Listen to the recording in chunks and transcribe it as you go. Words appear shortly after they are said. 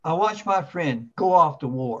I watched my friend go off to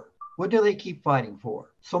war. What do they keep fighting for?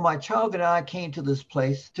 So my child and I came to this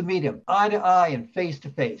place to meet him, eye to eye and face to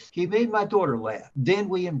face. He made my daughter laugh. Then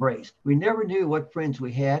we embraced. We never knew what friends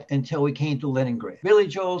we had until we came to Leningrad. Billy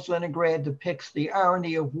Joel's Leningrad depicts the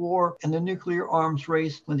irony of war and the nuclear arms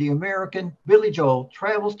race when the American Billy Joel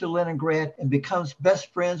travels to Leningrad and becomes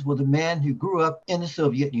best friends with a man who grew up in the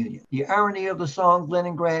Soviet Union. The irony of the song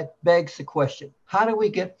Leningrad begs the question: how do we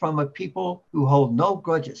get from a people who hold no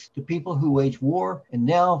grudges to people who wage war and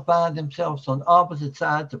now find themselves on opposite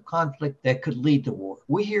sides of conflict that could lead to war?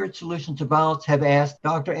 We here at Solutions to Violence have asked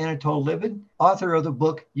Dr. Anatol Livin, author of the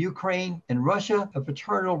book Ukraine and Russia, A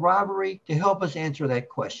Fraternal Rivalry, to help us answer that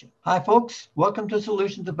question. Hi, folks. Welcome to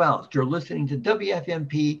Solutions to Violence. You're listening to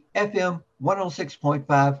WFMP FM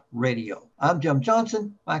 106.5 radio. I'm Jim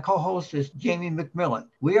Johnson. My co-host is Jamie McMillan.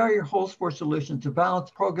 We are your hosts for Solutions to Violence,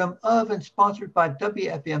 program of and sponsored by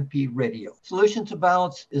WFMP Radio. Solutions to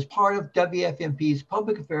Violence is part of WFMP's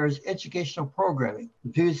public affairs educational programming. The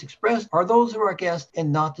views expressed are those of our guests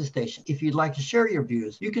and not the station. If you'd like to share your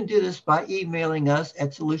views, you can do this by emailing us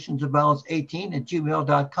at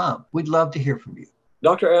solutionsofviolence18@gmail.com. We'd love to hear from you.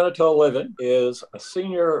 Dr. Anatol Livin is a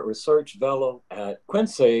senior research fellow at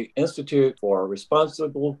Quincy Institute for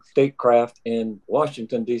Responsible Statecraft in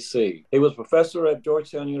Washington, D.C. He was professor at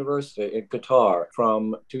Georgetown University in Qatar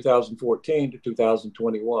from 2014 to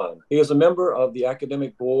 2021. He is a member of the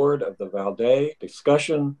academic board of the Valdai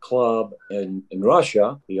Discussion Club in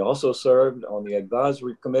Russia. He also served on the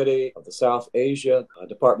advisory committee of the South Asia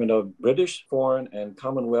Department of British Foreign and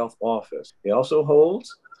Commonwealth Office. He also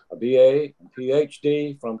holds a BA and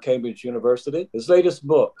PhD from Cambridge University. His latest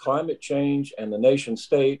book, Climate Change and the Nation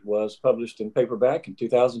State, was published in paperback in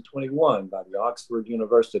 2021 by the Oxford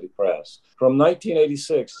University Press. From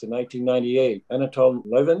 1986 to 1998, Anatol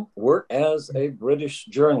Livin worked as a British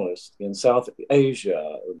journalist in South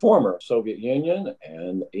Asia, former Soviet Union,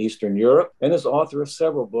 and Eastern Europe, and is author of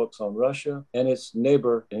several books on Russia and its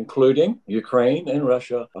neighbor, including Ukraine and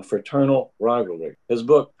Russia, A Fraternal Rivalry. His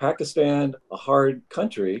book, Pakistan, A Hard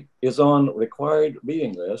Country, is on required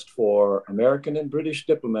reading list for American and British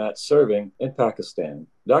diplomats serving in Pakistan.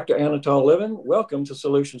 Dr. Anatol Livin, welcome to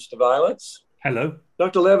Solutions to Violence. Hello.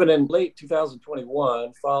 Dr. Livin, in late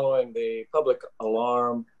 2021, following the public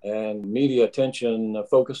alarm and media attention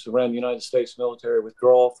focused around the United States military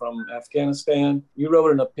withdrawal from Afghanistan, you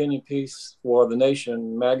wrote an opinion piece for The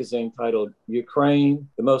Nation magazine titled Ukraine,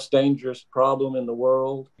 the Most Dangerous Problem in the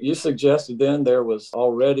World. You suggested then there was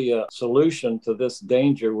already a solution to this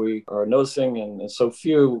danger we are noticing, and so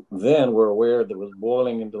few then were aware that was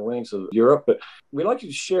boiling in the wings of Europe. But we'd like you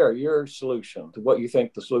to share your solution to what you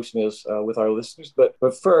think the solution is with our listeners. But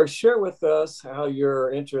first, share with us how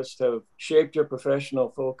your interests have shaped your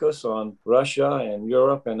professional focus on Russia and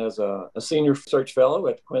Europe, and as a senior research fellow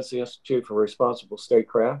at the Quincy Institute for Responsible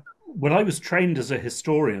Statecraft. Well, I was trained as a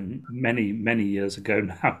historian many, many years ago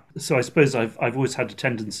now. So I suppose I've always had a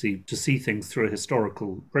tendency to see things through a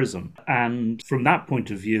historical prism. And from that point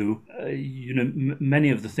of view,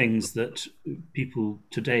 many of the things that people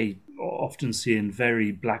today often see in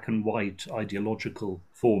very black and white ideological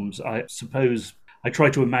forms, I suppose I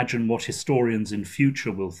try to imagine what historians in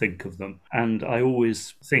future will think of them. And I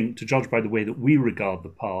always think, to judge by the way that we regard the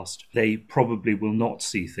past, they probably will not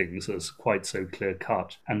see things as quite so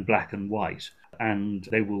clear-cut and black and white. And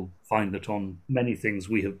they will find that on many things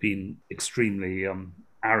we have been extremely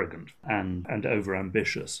arrogant and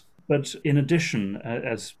overambitious. But in addition,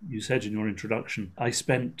 as you said in your introduction, I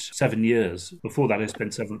spent 7 years. Before that, I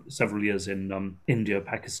spent several years in India,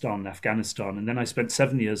 Pakistan, Afghanistan, and then I spent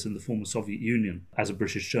 7 years in the former Soviet Union as a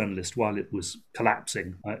British journalist while it was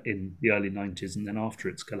collapsing in the early 90s and then after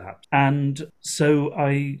its collapse. And so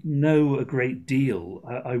I know a great deal.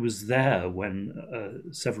 I was there when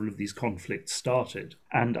several of these conflicts started,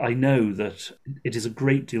 and I know that it is a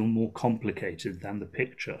great deal more complicated than the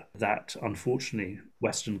picture that, unfortunately,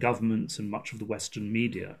 Western governments and much of the Western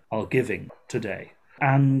media are giving today.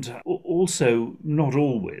 And also, not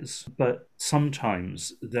always, but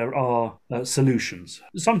sometimes there are solutions,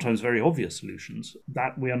 sometimes very obvious solutions,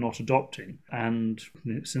 that we are not adopting. And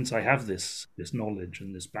since I have this knowledge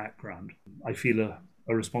and this background, I feel a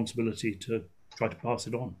responsibility to try to pass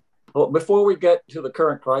it on. Well, before we get to the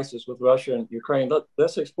current crisis with Russia and Ukraine,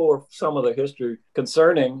 let's explore some of the history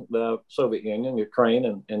concerning the Soviet Union,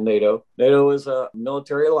 Ukraine, and NATO. NATO is a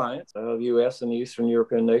military alliance of the U.S. and the Eastern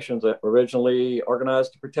European nations that originally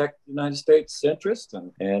organized to protect the United States' interests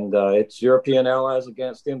and its European allies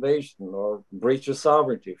against the invasion or breach of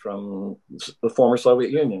sovereignty from the former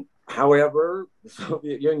Soviet Union. However, the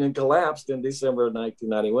Soviet Union collapsed in December of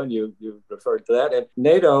 1991. You referred to that. And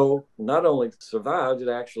NATO not only survived, it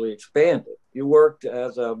actually expanded. You worked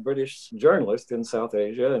as a British journalist in South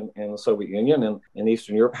Asia and the Soviet Union and in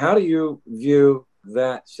Eastern Europe. How do you view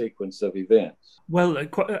that sequence of events? Well,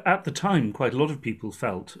 at the time, quite a lot of people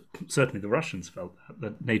felt, certainly the Russians felt,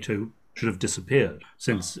 that NATO should have disappeared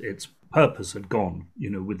since its purpose had gone,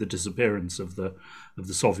 with the disappearance of the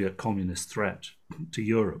Soviet communist threat to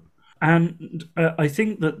Europe. And I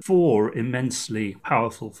think that four immensely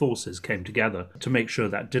powerful forces came together to make sure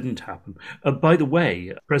that didn't happen. By the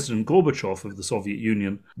way, President Gorbachev of the Soviet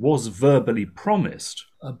Union was verbally promised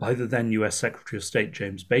by the then US Secretary of State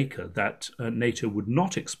James Baker that NATO would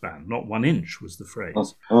not expand, not 1 inch was the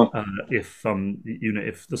phrase, if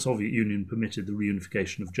the Soviet Union permitted the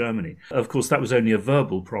reunification of Germany. Of course, that was only a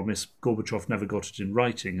verbal promise. Gorbachev never got it in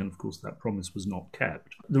writing, and of course that promise was not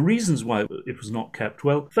kept. The reasons why it was not kept,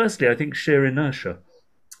 well, firstly, I think sheer inertia.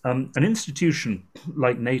 An institution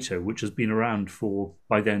like NATO, which has been around for,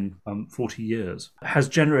 by then, 40 years, has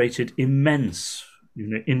generated immense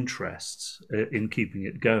interests in keeping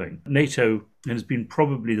it going. NATO has been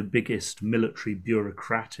probably the biggest military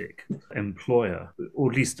bureaucratic employer, or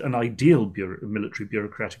at least an ideal military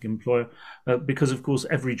bureaucratic employer, because of course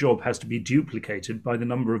every job has to be duplicated by the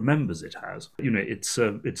number of members it has. It's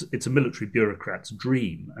a military bureaucrat's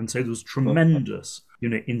dream, and so there was tremendous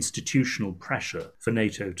institutional pressure for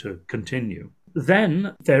NATO to continue.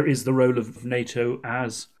 Then there is the role of NATO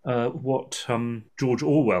as what George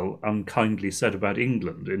Orwell unkindly said about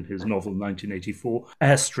England in his novel 1984,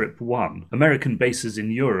 Airstrip 1. American bases in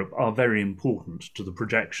Europe are very important to the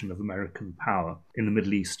projection of American power in the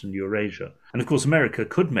Middle East and Eurasia. And of course, America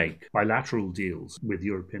could make bilateral deals with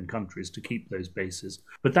European countries to keep those bases,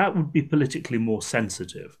 but that would be politically more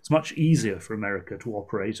sensitive. It's much easier for America to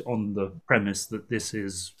operate on the premise that this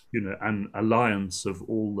is, an alliance of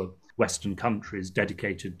all the Western countries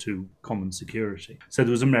dedicated to common security. So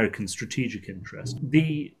there was American strategic interest.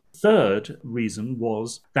 The third reason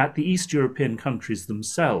was that the East European countries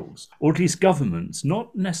themselves, or at least governments,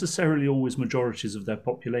 not necessarily always majorities of their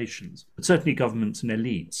populations, but certainly governments and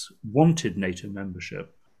elites, wanted NATO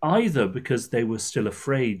membership, either because they were still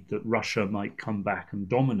afraid that Russia might come back and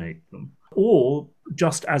dominate them, or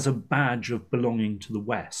just as a badge of belonging to the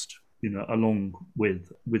West. Along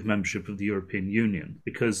with membership of the European Union,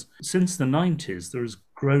 because since the 90s there has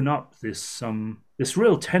grown up this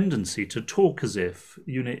real tendency to talk as if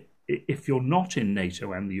if you're not in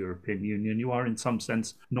NATO and the European Union, you are in some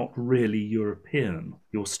sense not really European.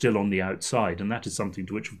 You're still on the outside, and that is something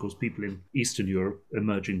to which, of course, people in Eastern Europe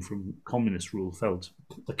emerging from communist rule felt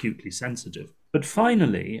acutely sensitive. But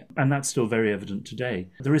finally, and that's still very evident today,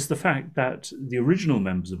 there is the fact that the original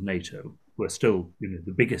members of NATO were still,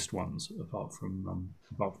 the biggest ones apart from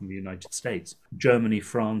the United States. Germany,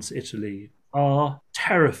 France, Italy are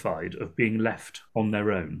terrified of being left on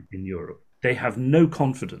their own in Europe. They have no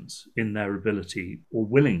confidence in their ability or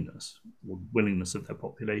willingness of their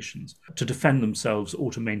populations to defend themselves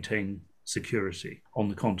or to maintain security on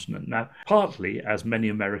the continent. Now, partly, as many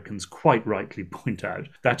Americans quite rightly point out,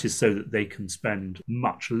 that is so that they can spend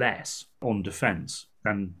much less on defense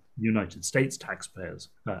than United States taxpayers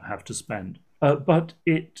have to spend. But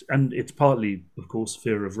it's partly, of course,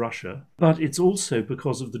 fear of Russia, but it's also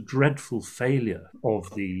because of the dreadful failure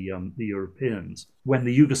of the Europeans when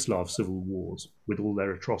the Yugoslav civil wars, with all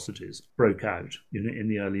their atrocities, broke out in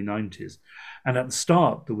the early 90s. And at the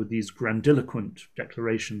start, there were these grandiloquent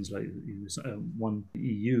declarations, like one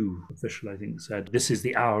EU official, I think, said, "This is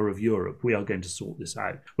the hour of Europe. We are going to sort this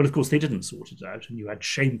out." Well, of course, they didn't sort it out, and you had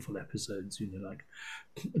shameful episodes, like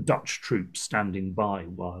Dutch troops standing by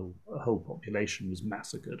while a whole population was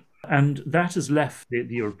massacred. And that has left the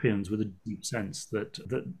Europeans with a deep sense that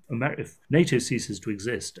if NATO ceases to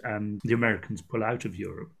exist and the Americans pull out of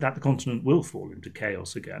Europe, that the continent will fall into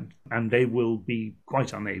chaos again. And they will be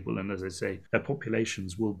quite unable, and as I say, their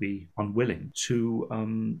populations will be unwilling to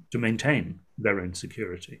maintain their own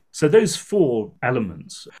security. So those four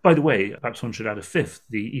elements. By the way, perhaps one should add a fifth.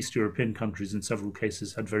 The East European countries in several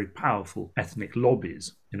cases had very powerful ethnic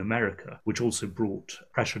lobbies in America, which also brought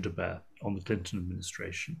pressure to bear on the Clinton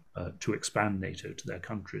administration to expand NATO to their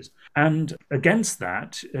countries. And against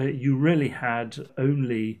that, you really had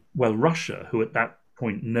only, Russia, who at that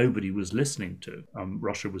point nobody was listening to.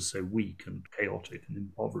 Russia was so weak and chaotic and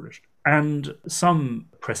impoverished. And some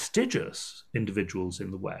prestigious individuals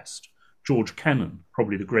in the West. George Kennan,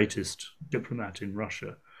 probably the greatest diplomat in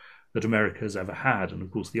Russia that America has ever had, and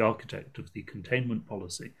of course the architect of the containment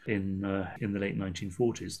policy in the late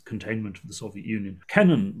 1940s, containment of the Soviet Union.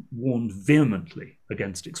 Kennan warned vehemently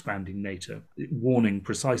against expanding NATO, warning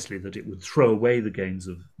precisely that it would throw away the gains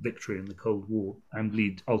of victory in the Cold War and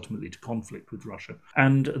lead ultimately to conflict with Russia.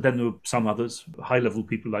 And then there were some others, high-level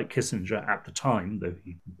people like Kissinger at the time, though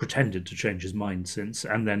he pretended to change his mind since,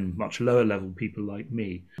 and then much lower-level people like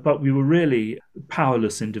me. But we were really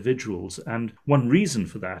powerless individuals, and one reason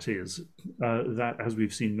for that is that, as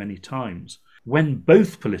we've seen many times, when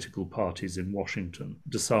both political parties in Washington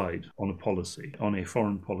decide on a policy, on a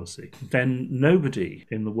foreign policy, then nobody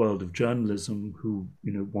in the world of journalism who,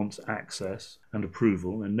 wants access and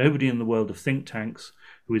approval, and nobody in the world of think tanks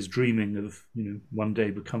who is dreaming of, one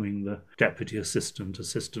day becoming the deputy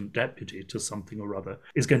assistant deputy to something or other,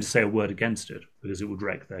 is going to say a word against it because it would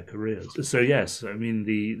wreck their careers. So yes, I mean,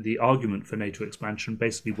 the argument for NATO expansion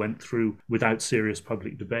basically went through without serious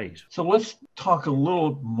public debate. So let's talk a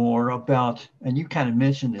little more about, and you kind of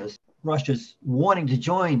mentioned this, Russia's wanting to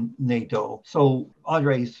join NATO. So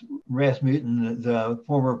Andreas Rasmussen, the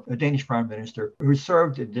former Danish prime minister, who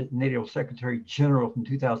served as NATO Secretary General from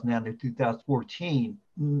 2009 to 2014,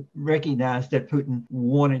 recognized that Putin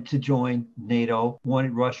wanted to join NATO,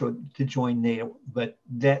 wanted Russia to join NATO, but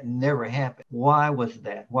that never happened. Why was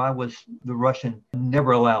that? Why was the Russian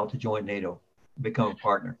never allowed to join NATO, become a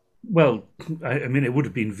partner? Well, I mean, it would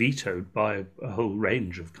have been vetoed by a whole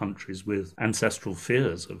range of countries with ancestral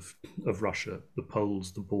fears of Russia, the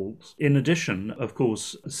Poles, the Balts. In addition, of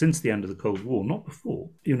course, since the end of the Cold War, not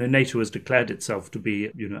before, NATO has declared itself to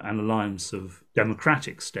be, an alliance of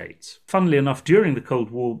democratic states. Funnily enough, during the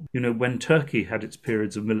Cold War, when Turkey had its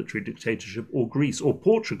periods of military dictatorship, or Greece, or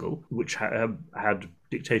Portugal, which had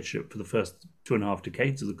dictatorship for the first 2.5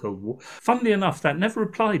 decades of the Cold War. Funnily enough, that never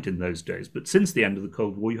applied in those days, but since the end of the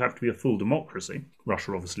Cold War, you have to be a full democracy.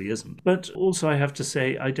 Russia obviously isn't. But also I have to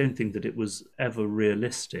say, I don't think that it was ever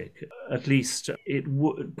realistic. At least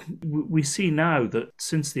we see now that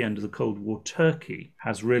since the end of the Cold War, Turkey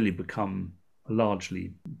has really become a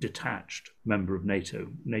largely detached member of NATO.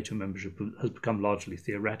 NATO membership has become largely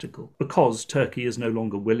theoretical because Turkey is no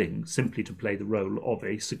longer willing simply to play the role of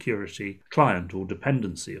a security client or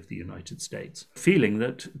dependency of the United States, feeling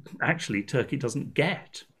that actually Turkey doesn't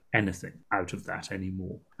get anything out of that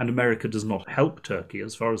anymore. And America does not help Turkey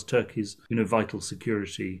as far as Turkey's vital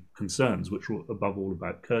security concerns, which were above all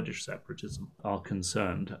about Kurdish separatism, are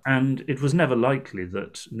concerned. And it was never likely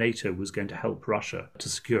that NATO was going to help Russia to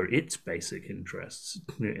secure its basic interests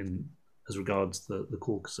as regards the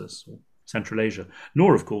Caucasus or Central Asia,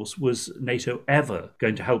 nor, of course, was NATO ever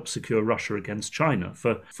going to help secure Russia against China.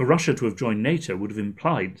 For Russia to have joined NATO would have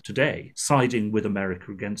implied today siding with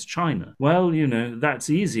America against China. Well, that's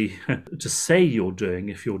easy to say you're doing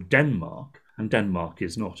if you're Denmark, and Denmark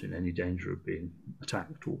is not in any danger of being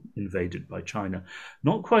attacked or invaded by China.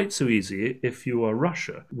 Not quite so easy if you are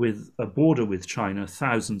Russia, with a border with China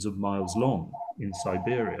thousands of miles long in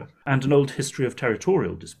Siberia, and an old history of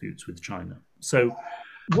territorial disputes with China. So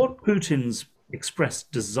what Putin's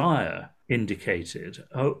expressed desire indicated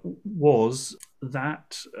was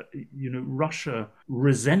that Russia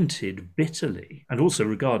resented bitterly and also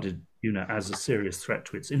regarded as a serious threat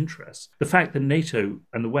to its interests the fact that NATO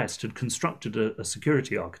and the West had constructed a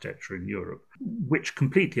security architecture in Europe which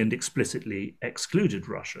completely and explicitly excluded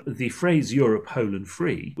Russia. The phrase Europe whole and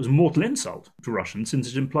free was a mortal insult to Russians since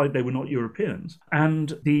it implied they were not Europeans.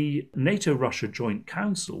 And the NATO-Russia Joint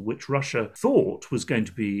Council, which Russia thought was going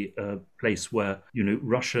to be a place where,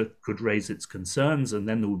 Russia could raise its concerns and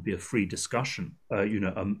then there would be a free discussion,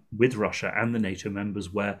 with Russia and the NATO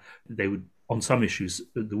members where they would, on some issues,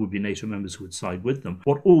 there would be NATO members who would side with them.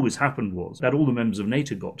 What always happened was that all the members of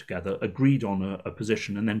NATO got together, agreed on a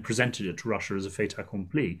position, and then presented it to Russia as a fait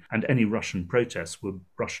accompli, and any Russian protests were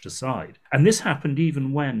brushed aside. And this happened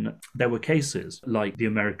even when there were cases like the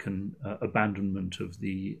American abandonment of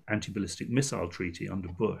the anti-ballistic missile treaty under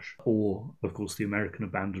Bush, or, of course, the American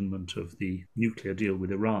abandonment of the nuclear deal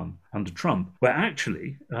with Iran under Trump, where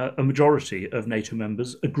actually a majority of NATO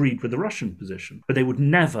members agreed with the Russian position, but they would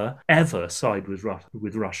never, ever side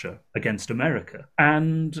with Russia against America.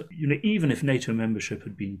 And, even if NATO membership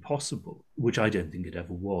had been possible, which I don't think it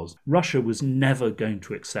ever was, Russia was never going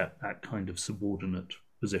to accept that kind of subordinate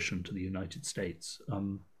position to the United States.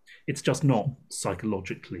 It's just not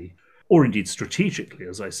psychologically or indeed strategically,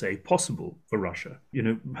 as I say, possible for Russia.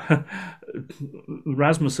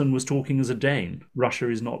 Rasmussen was talking as a Dane. Russia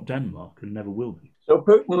is not Denmark and never will be. So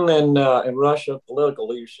Putin and Russia political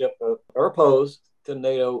leadership are opposed to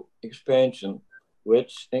NATO expansion,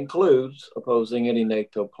 which includes opposing any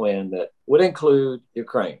NATO plan that would include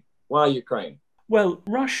Ukraine. Why Ukraine? Well,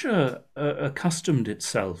 Russia accustomed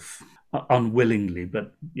itself unwillingly,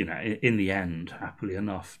 but in the end, happily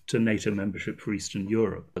enough, to NATO membership for Eastern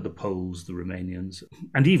Europe. The Poles, the Romanians,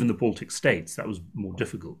 and even the Baltic states. That was more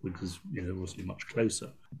difficult because it wasn't much closer.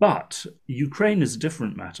 But Ukraine is a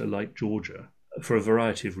different matter, like Georgia, for a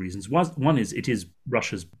variety of reasons. One is it is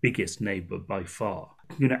Russia's biggest neighbor by far.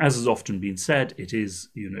 As has often been said, it is,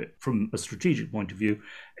 from a strategic point of view,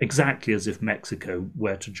 exactly as if Mexico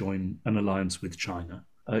were to join an alliance with China.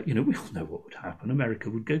 We all know what would happen. America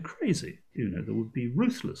would go crazy. There would be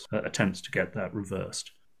ruthless attempts to get that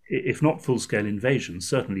reversed. If not full-scale invasion,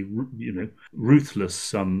 certainly, ruthless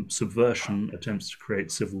subversion, attempts to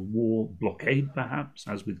create civil war, blockade perhaps,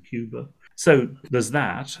 as with Cuba. So there's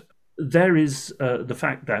that. There is the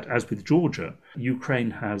fact that, as with Georgia,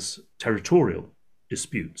 Ukraine has territorial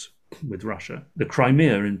disputes with Russia. The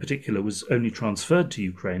Crimea, in particular, was only transferred to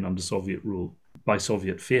Ukraine under Soviet rule by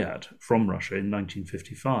Soviet fiat from Russia in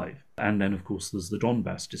 1955. And then, of course, there's the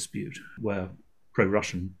Donbass dispute, where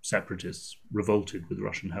pro-Russian separatists revolted with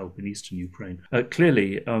Russian help in eastern Ukraine.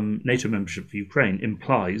 Clearly, NATO membership for Ukraine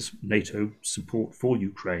implies NATO support for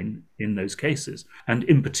Ukraine in those cases. And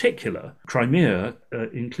in particular, Crimea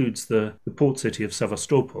includes the port city of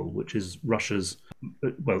Sevastopol, which is Russia's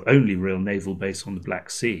only real naval base on the Black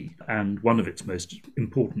Sea, and one of its most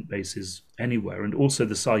important bases anywhere, and also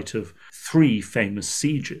the site of 3 famous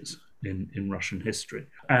sieges in Russian history.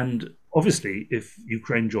 And obviously, if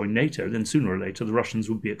Ukraine joined NATO, then sooner or later the Russians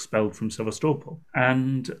would be expelled from Sevastopol.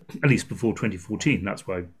 And at least before 2014, that's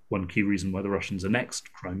why one key reason why the Russians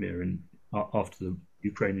annexed Crimea after the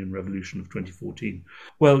Ukrainian Revolution of 2014.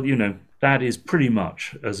 Well, that is pretty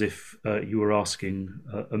much as if you were asking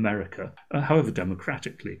America, however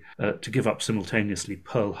democratically, to give up simultaneously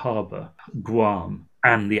Pearl Harbor, Guam,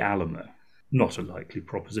 and the Alamo. Not a likely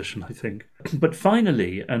proposition, I think. But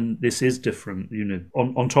finally, and this is different,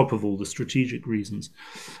 on top of all the strategic reasons,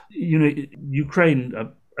 Ukraine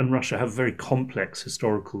and Russia have a very complex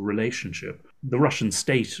historical relationship. The Russian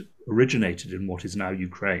state originated in what is now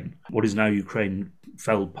Ukraine. What is now Ukraine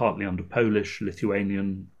fell partly under Polish,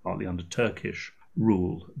 Lithuanian, partly under Turkish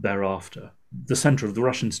rule thereafter. The center of the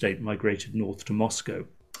Russian state migrated north to Moscow.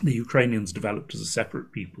 The Ukrainians developed as a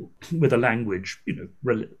separate people with a language,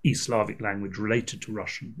 East Slavic language related to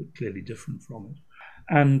Russian, but clearly different from it.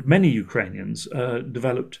 And many Ukrainians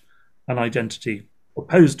developed an identity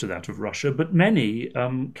opposed to that of Russia, but many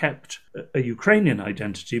kept a Ukrainian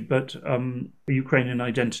identity, but a Ukrainian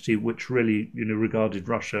identity which really, regarded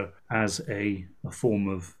Russia as a form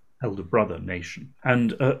of elder brother nation.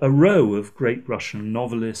 And a row of great Russian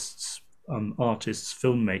novelists, artists,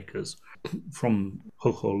 filmmakers, from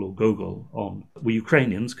Hochol or Gogol on, were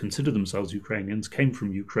Ukrainians, considered themselves Ukrainians, came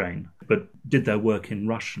from Ukraine, but did their work in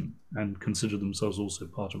Russian and considered themselves also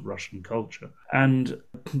part of Russian culture. And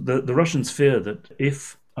the Russians fear that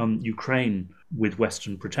if Ukraine, with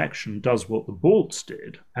Western protection, does what the Balts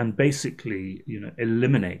did and basically,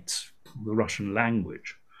 eliminates the Russian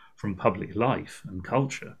language from public life and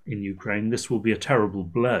culture in Ukraine, this will be a terrible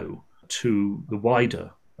blow to the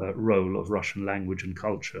wider role of Russian language and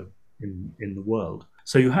culture in the world.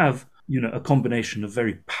 So you have, a combination of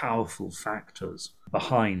very powerful factors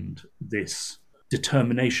behind this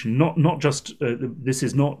determination. Not just this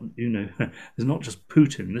is not it's not just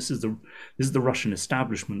Putin. This is the Russian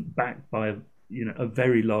establishment backed by a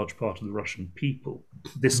very large part of the Russian people.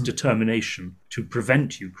 This determination to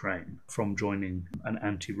prevent Ukraine from joining an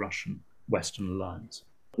anti-Russian Western alliance.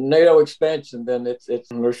 NATO expansion, then it's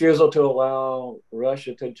refusal to allow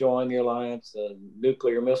Russia to join the alliance,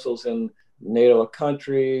 nuclear missiles in NATO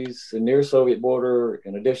countries, the near Soviet border,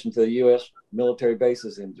 in addition to the U.S. military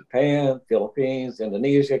bases in Japan, Philippines,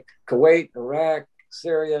 Indonesia, Kuwait, Iraq,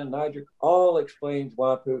 Syria, Niger, all explains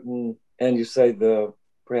why Putin, and you say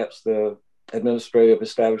perhaps the administrative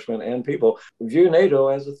establishment and people, view NATO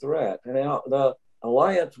as a threat. And now the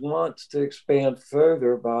alliance wants to expand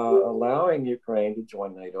further by allowing Ukraine to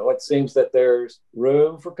join NATO. It seems that there's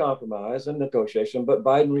room for compromise and negotiation, but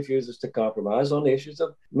Biden refuses to compromise on the issues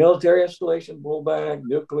of military installation pullback,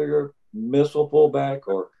 nuclear missile pullback,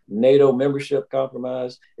 or NATO membership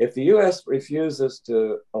compromise. If the U.S. refuses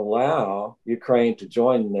to allow Ukraine to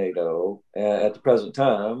join NATO at the present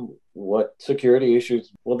time, what security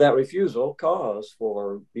issues will that refusal cause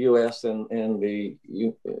for the U.S. and the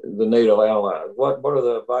NATO allies? What are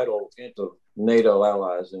the vital intent of NATO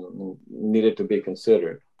allies and needed to be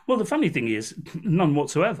considered? Well, the funny thing is, none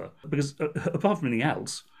whatsoever, because apart from anything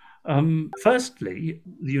else, firstly,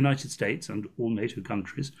 the United States and all NATO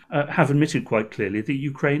countries have admitted quite clearly that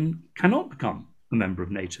Ukraine cannot become a member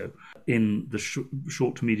of NATO in the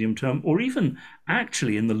short to medium term, or even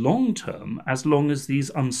actually in the long term, as long as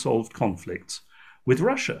these unsolved conflicts with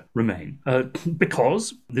Russia remain?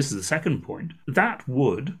 Because, this is the second point, that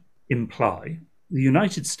would imply the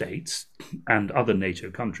United States and other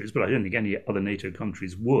NATO countries, but I don't think any other NATO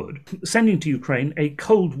countries would, sending to Ukraine a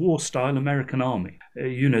Cold War-style American army.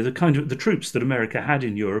 The troops that America had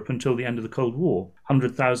in Europe until the end of the Cold War.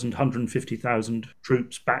 100,000, 150,000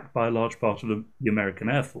 troops backed by a large part of the American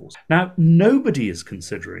Air Force. Now, nobody is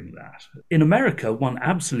considering that. In America, one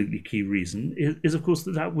absolutely key reason is of course,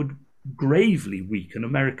 that would gravely weaken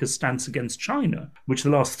America's stance against China, which the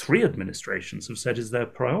last 3 administrations have said is their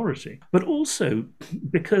priority. But also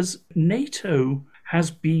because NATO has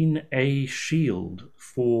been a shield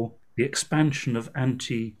for the expansion of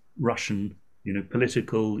anti-Russian,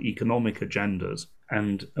 political, economic agendas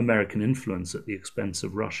and American influence at the expense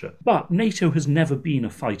of Russia. But NATO has never been a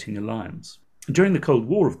fighting alliance. During the Cold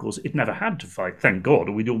War, of course, it never had to fight, thank God,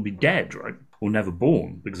 or we'd all be dead, right? Or never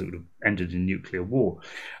born, because it would have ended in nuclear war.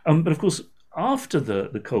 But of course, after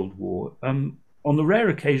the Cold War, on the rare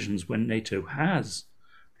occasions when NATO has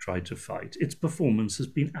tried to fight, its performance has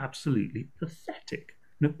been absolutely pathetic.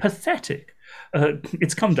 Pathetic.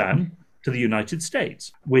 It's come down to the United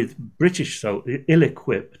States, with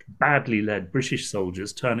ill-equipped, badly led British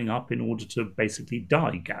soldiers turning up in order to basically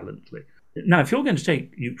die gallantly. Now, if you're going to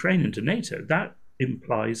take Ukraine into NATO, that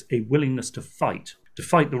implies a willingness to fight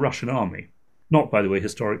the Russian army. Not, by the way,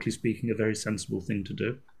 historically speaking, a very sensible thing to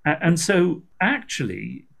do. And so,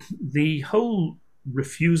 actually, the whole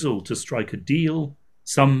refusal to strike a deal,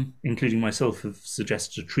 some, including myself, have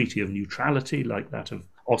suggested a treaty of neutrality like that of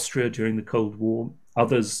Austria during the Cold War.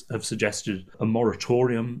 Others have suggested a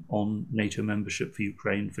moratorium on NATO membership for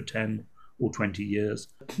Ukraine for 10 or 20 years.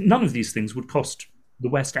 None of these things would cost the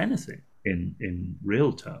West anything in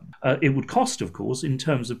real terms. It would cost, of course, in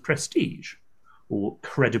terms of prestige or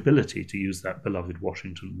credibility, to use that beloved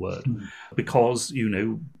Washington word, because,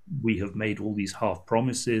 we have made all these half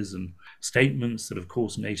promises and statements that, of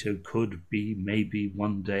course, NATO could be maybe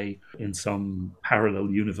one day in some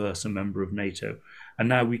parallel universe a member of NATO. And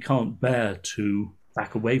now we can't bear to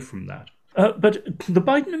back away from that. But the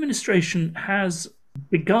Biden administration has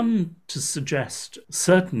begun to suggest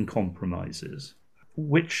certain compromises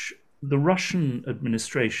which the Russian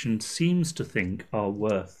administration seems to think are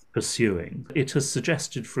worth pursuing. It has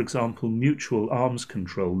suggested, for example, mutual arms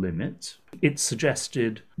control limits. It's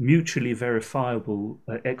suggested mutually verifiable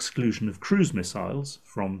exclusion of cruise missiles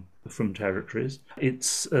from territories.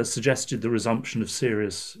 It's suggested the resumption of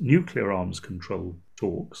serious nuclear arms control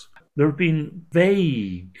talks. There have been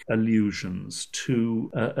vague allusions to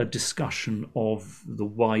a discussion of the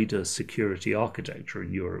wider security architecture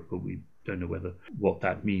in Europe, but we don't know what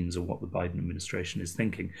that means or what the Biden administration is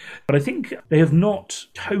thinking. But I think they have not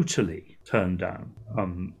totally turned down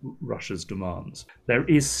Russia's demands. There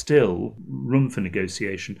is still room for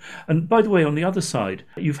negotiation. And by the way, on the other side,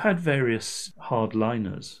 you've had various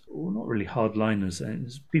hardliners, or not really hardliners,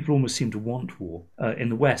 people almost seem to want war in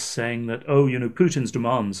the West, saying that, Putin's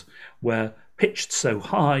demands were pitched so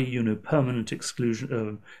high, permanent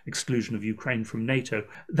exclusion of Ukraine from NATO,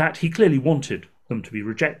 that he clearly wanted them to be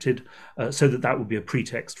rejected, so that would be a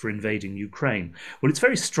pretext for invading Ukraine. Well, it's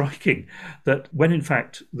very striking that when in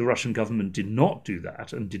fact the Russian government did not do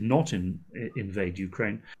that and did not invade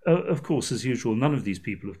Ukraine, of course, as usual, none of these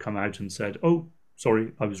people have come out and said, "Oh,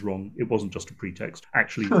 sorry, I was wrong. It wasn't just a pretext."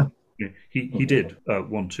 Actually, he did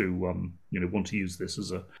want to use this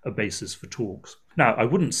as a basis for talks. Now, I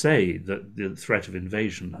wouldn't say that the threat of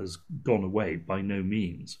invasion has gone away, by no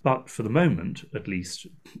means. But for the moment, at least,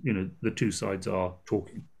 the two sides are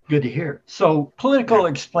talking. Good to hear. So Politico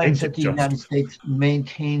explains that the United States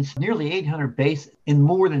maintains nearly 800 bases in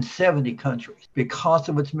more than 70 countries. Because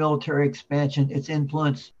of its military expansion, its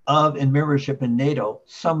influence of and membership in NATO,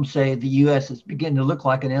 some say the U.S. is beginning to look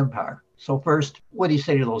like an empire. So first, what do you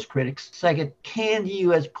say to those critics? Second, can the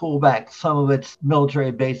U.S. pull back some of its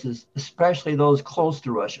military bases, especially those close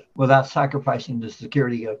to Russia, without sacrificing the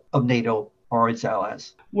security of NATO or its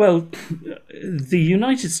allies? Well, the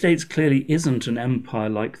United States clearly isn't an empire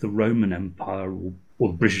like the Roman Empire or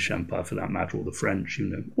the British Empire, for that matter, or the French,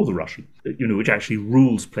 or the Russian, which actually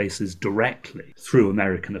rules places directly through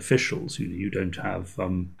American officials. You don't have...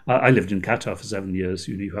 I lived in Qatar for 7 years.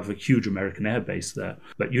 You have a huge American air base there,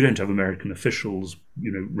 but you don't have American officials,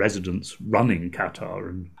 residents running Qatar.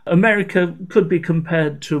 And America could be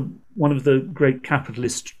compared to one of the great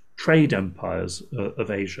capitalist trade empires of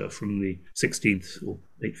Asia from the 16th or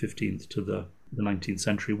late 15th to the the 19th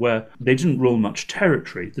century, where they didn't rule much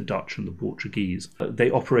territory, the Dutch and the Portuguese. They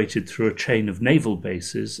operated through a chain of naval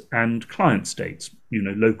bases and client states,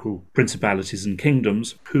 local principalities and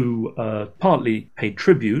kingdoms who partly paid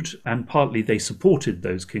tribute and partly they supported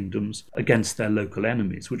those kingdoms against their local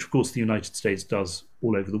enemies, which of course the United States does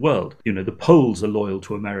all over the world. The Poles are loyal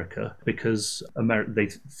to America because they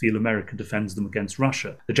feel America defends them against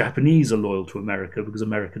Russia. The Japanese are loyal to America because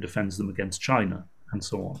America defends them against China, and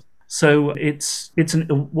so on. So it's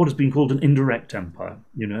what has been called an indirect empire,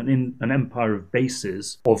 an empire of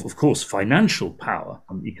bases of course, financial power,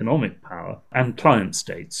 economic power, and client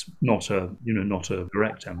states, not a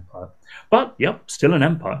direct empire. But, still an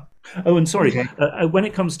empire. Oh, and sorry, okay. When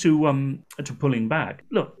it comes to pulling back,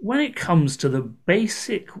 look, when it comes to the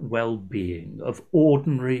basic well-being of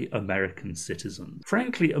ordinary American citizens,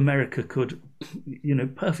 frankly, America could,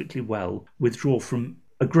 perfectly well withdraw from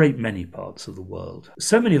a great many parts of the world.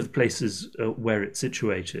 So many of the places where it's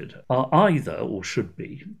situated are either, or should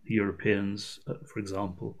be, the Europeans, for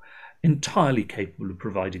example, entirely capable of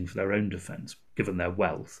providing for their own defence, given their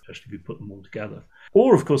wealth, especially if you put them all together.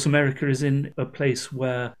 Or, of course, America is in a place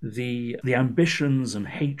where the ambitions and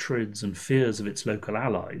hatreds and fears of its local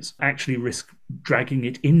allies actually risk dragging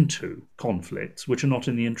it into conflicts which are not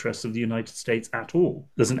in the interests of the United States at all.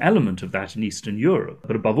 There's an element of that in Eastern Europe,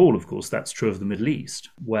 but above all, of course, that's true of the Middle East,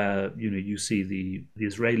 where, you see the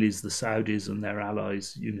Israelis, the Saudis and their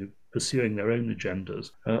allies, pursuing their own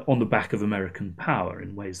agendas on the back of American power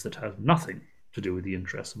in ways that have nothing to do with the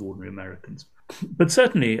interests of ordinary Americans. But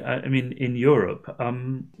certainly, in Europe,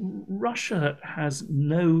 Russia has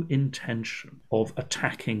no intention of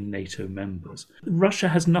attacking NATO members. Russia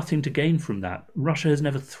has nothing to gain from that. Russia has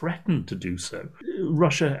never threatened to do so.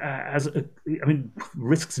 Russia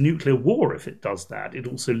risks nuclear war if it does that. It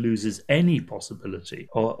also loses any possibility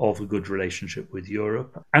of a good relationship with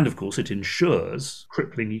Europe. And of course, it ensures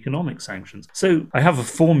crippling economic sanctions. So I have a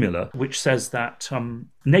formula which says that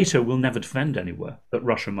NATO will never defend anywhere that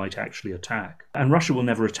Russia might actually attack. And Russia will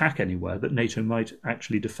never attack anywhere that NATO might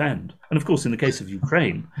actually defend. And of course, in the case of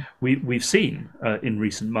Ukraine, we've seen in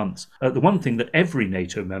recent months, the one thing that every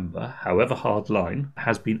NATO member, however hardline,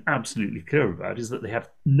 has been absolutely clear about is that they have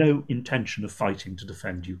no intention of fighting to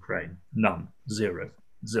defend Ukraine. None. Zero.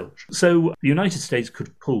 Zilch. So the United States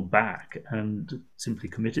could pull back and simply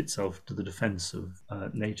commit itself to the defense of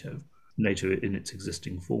NATO in its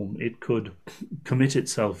existing form. It could commit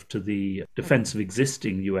itself to the defense of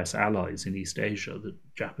existing US allies in East Asia, the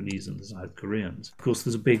Japanese and the South Koreans. Of course,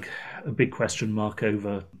 there's a big question mark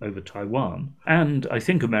over Taiwan. And I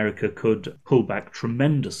think America could pull back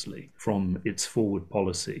tremendously from its forward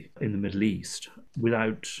policy in the Middle East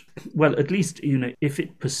without, at least, if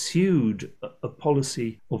it pursued a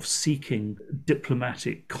policy of seeking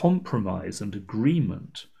diplomatic compromise and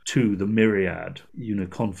agreement to the myriad,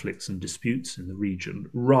 conflicts and disputes in the region,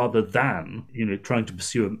 rather than, trying to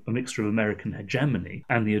pursue a mixture of American hegemony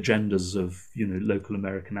and the agendas of, local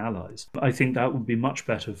American allies. I think that would be much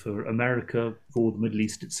better for America, for the Middle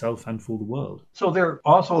East itself, and for the world. So there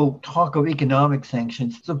also talk of economic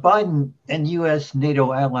sanctions. So Biden and U.S.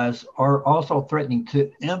 NATO allies are also threatening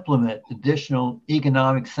to implement additional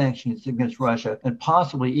economic sanctions against Russia and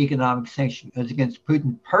possibly economic sanctions against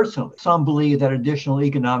Putin personally. Some believe that additional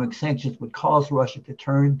economic sanctions would cause Russia to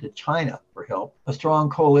turn to China for help. A strong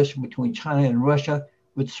coalition between China and Russia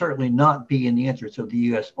would certainly not be in the interest of the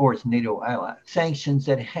U.S. or its NATO allies. Sanctions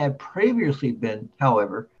that had previously been,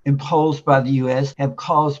 however, imposed by the U.S. have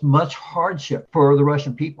caused much hardship for the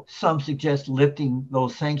Russian people. Some suggest lifting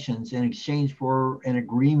those sanctions in exchange for an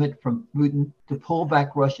agreement from Putin to pull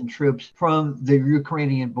back Russian troops from the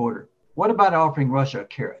Ukrainian border. What about offering Russia a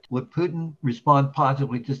carrot? Would Putin respond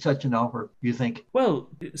positively to such an offer, you think? Well,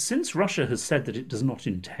 since Russia has said that it does not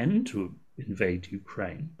intend to invade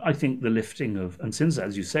Ukraine, I think the lifting of, and since,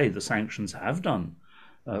 as you say, the sanctions have done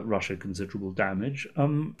Russia considerable damage,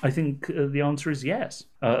 I think the answer is yes.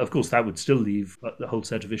 Of course, that would still leave the whole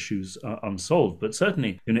set of issues unsolved. But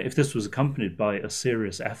certainly, if this was accompanied by a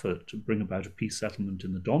serious effort to bring about a peace settlement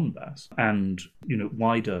in the Donbass and,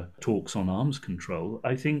 wider talks on arms control,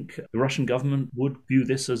 I think the Russian government would view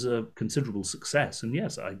this as a considerable success. And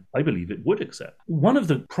yes, I believe it would accept. One of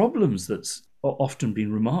the problems that's often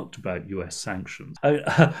been remarked about US sanctions,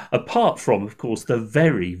 apart from, of course, the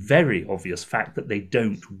very, very obvious fact that they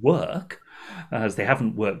don't work, as they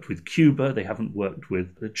haven't worked with Cuba, they haven't worked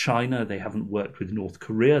with China, they haven't worked with North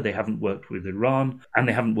Korea, they haven't worked with Iran, and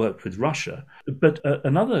they haven't worked with Russia. But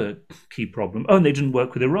another key problem, and they didn't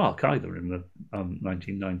work with Iraq either in the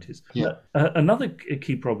 1990s. Yeah. Another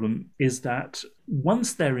key problem is that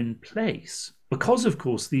once they're in place, because, of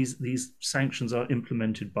course, these sanctions are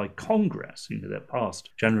implemented by Congress, they're passed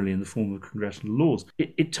generally in the form of congressional laws,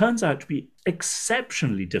 it turns out to be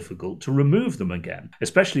exceptionally difficult to remove them again,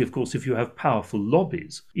 especially, of course, if you have powerful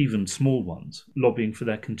lobbies, even small ones, lobbying for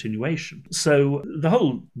their continuation. So the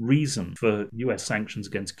whole reason for US sanctions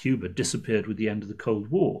against Cuba disappeared with the end of the Cold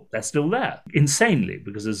War. They're still there, insanely,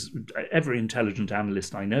 because as every intelligent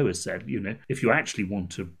analyst I know has said, if you actually want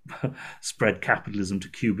to spread capitalism to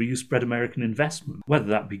Cuba, you spread American investment. Whether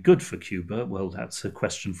that be good for Cuba, well, that's a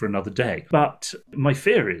question for another day. But my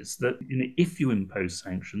fear is that if you impose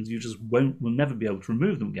sanctions, you just will never be able to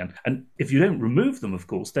remove them again. And if you don't remove them, of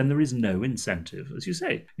course, then there is no incentive. As you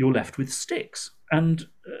say, you're left with sticks. And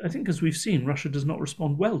I think, as we've seen, Russia does not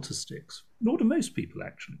respond well to sticks, nor do most people,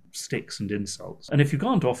 actually, sticks and insults. And if you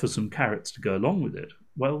can't offer some carrots to go along with it,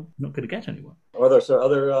 well, you're not going to get anywhere. Are there some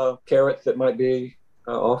other carrots that might be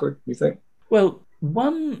offered, you think? Well,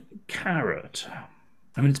 one carrot,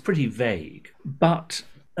 it's pretty vague, but,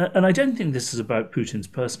 and I don't think this is about Putin's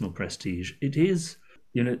personal prestige, it is,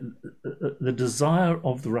 the desire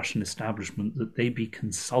of the Russian establishment that they be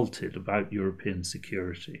consulted about European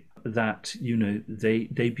security, that,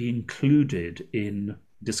 they be included in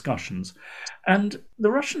discussions. And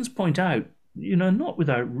the Russians point out, not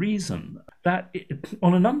without reason, that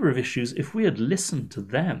on a number of issues, if we had listened to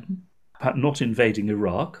them, about not invading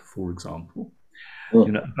Iraq, for example,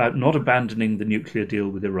 about not abandoning the nuclear deal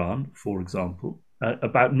with Iran, for example,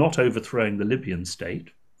 about not overthrowing the Libyan state,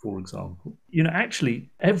 for example, actually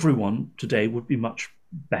everyone today would be much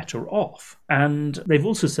better off. And they've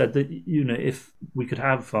also said that, if we could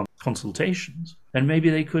have consultations, then maybe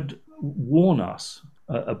they could warn us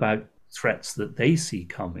about threats that they see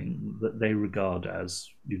coming, that they regard as,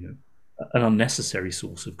 an unnecessary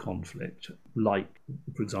source of conflict, like,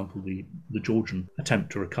 for example, the Georgian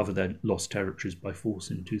attempt to recover their lost territories by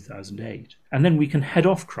force in 2008. And then we can head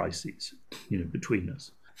off crises, between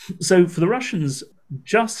us. So for the Russians,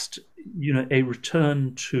 just, a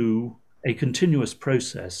return to a continuous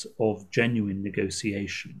process of genuine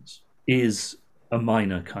negotiations is a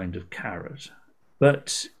minor kind of carrot.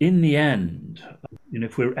 But in the end,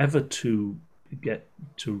 if we're ever to get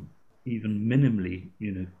to even minimally,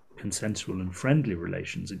 consensual and friendly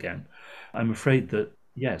relations again, I'm afraid that,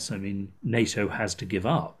 yes, NATO has to give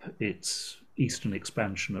up its eastern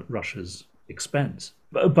expansion at Russia's expense.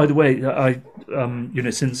 By the way,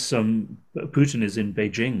 since Putin is in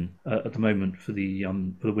Beijing at the moment for the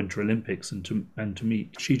Winter Olympics and to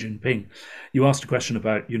meet Xi Jinping, you asked a question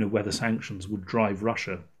about whether sanctions would drive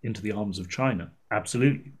Russia into the arms of China.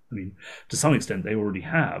 Absolutely. To some extent, they already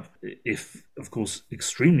have. If, of course,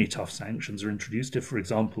 extremely tough sanctions are introduced, if, for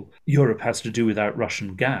example, Europe has to do without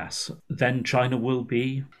Russian gas, then China will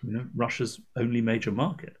be, Russia's only major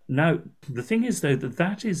market. Now, the thing is, though,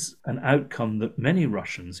 that is an outcome that many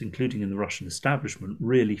Russians, including in the Russian establishment,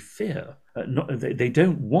 really fear. They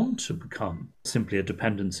don't want to become simply a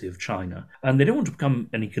dependency of China, and they don't want to become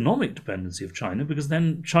an economic dependency of China, because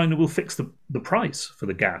then China will fix the price for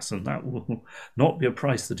the gas, and that will not be a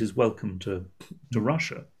price that is welcome to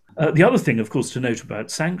Russia. The other thing, of course, to note about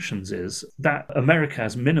sanctions is that America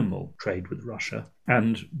has minimal trade with Russia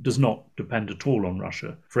and does not depend at all on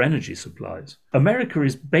Russia for energy supplies. America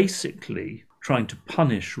is basically trying to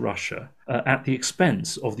punish Russia at the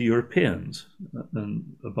expense of the Europeans,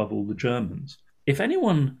 and above all the Germans. If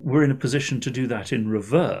anyone were in a position to do that in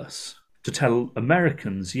reverse, to tell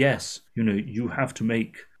Americans, yes, you have to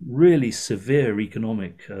make really severe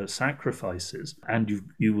economic sacrifices, and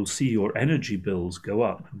you will see your energy bills go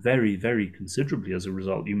up very, very considerably as a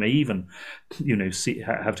result. You may even,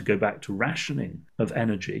 have to go back to rationing of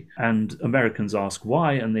energy. And Americans ask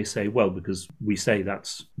why, and they say, well, because we say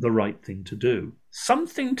that's the right thing to do.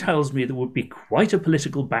 Something tells me there would be quite a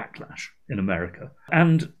political backlash in America.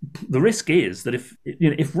 And the risk is that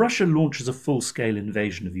if Russia launches a full-scale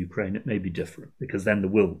invasion of Ukraine, it may be different, because then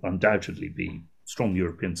there will undoubtedly be strong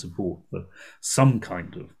European support for some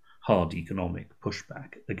kind of hard economic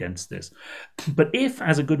pushback against this. But if,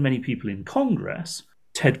 as a good many people in Congress,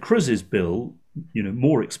 Ted Cruz's bill,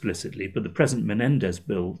 more explicitly, but the President Menendez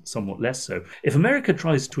bill somewhat less so, if America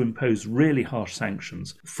tries to impose really harsh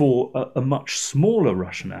sanctions for a much smaller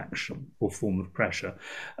Russian action or form of pressure,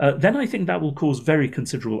 then I think that will cause very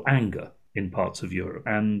considerable anger in parts of Europe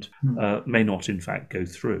and may not, in fact, go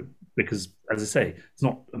through. Because, as I say, it's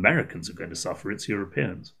not Americans who are going to suffer, it's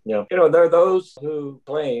Europeans. Yeah. There are those who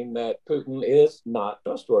claim that Putin is not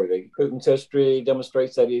trustworthy. Putin's history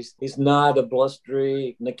demonstrates that he's not a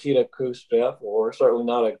blustery Nikita Khrushchev, or certainly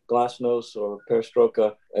not a glasnost or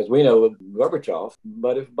perestroika, as we know with Gorbachev.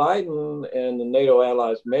 But if Biden and the NATO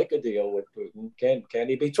allies make a deal with Putin, can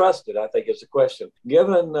he be trusted? I think it's a question.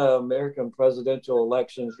 Given American presidential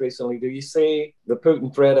elections recently, do you see the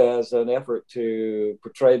Putin threat as an effort to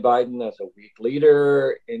portray Biden as a weak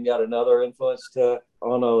leader and yet another influence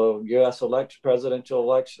on a U.S. presidential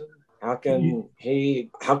election? How can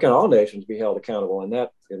all nations be held accountable in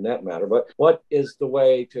that matter? But what is the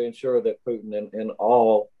way to ensure that Putin and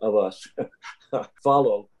all of us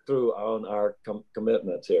follow through on our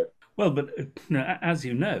commitments here? Well, but as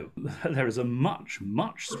you know, there is a much,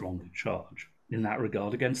 much stronger charge in that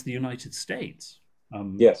regard against the United States.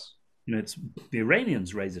 Yes. It's the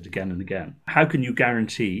Iranians raise it again and again. How can you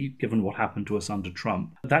guarantee, given what happened to us under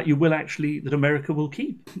Trump, that that America will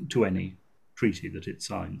keep to any treaty that it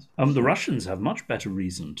signs? The Russians have much better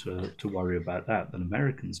reason to worry about that than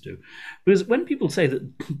Americans do. Because when people say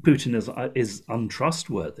that Putin is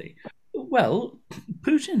untrustworthy, well,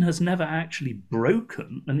 Putin has never actually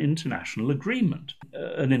broken an international agreement,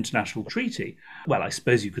 an international treaty. Well, I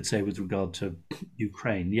suppose you could say with regard to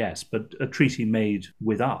Ukraine, yes, but a treaty made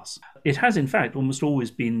with us. It has, in fact, almost always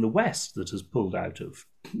been the West that has pulled out of,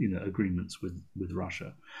 agreements with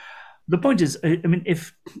Russia. The point is, I mean,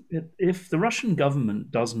 if the Russian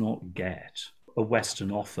government does not get a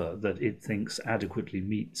Western offer that it thinks adequately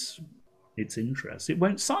meets its interests, it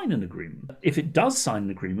won't sign an agreement. If it does sign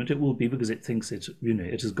an agreement, it will be because it thinks it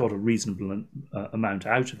has got a reasonable amount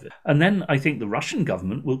out of it. And then I think the Russian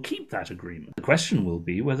government will keep that agreement. The question will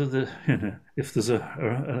be whether if there's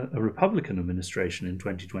a Republican administration in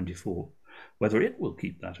 2024, whether it will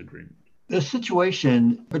keep that agreement. The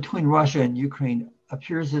situation between Russia and Ukraine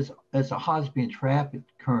appears as a hostage trap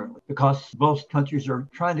currently, because both countries are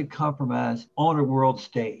trying to compromise on a world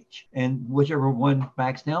stage, and whichever one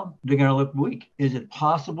backs down, they're going to look weak. Is it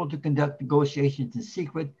possible to conduct negotiations in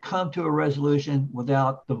secret, come to a resolution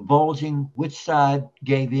without divulging which side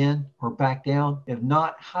gave in or backed down? If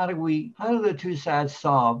not, how do the two sides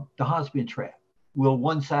solve the hostage trap? Will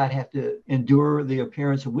one side have to endure the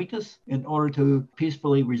appearance of weakness in order to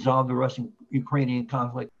peacefully resolve the Russian-Ukrainian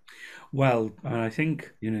conflict? Well, I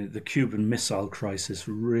think, the Cuban Missile Crisis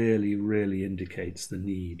really, really indicates the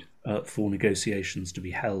need for negotiations to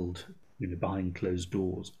be held behind closed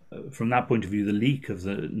doors. From that point of view, the leak of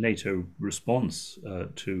the NATO response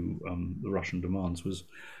to the Russian demands was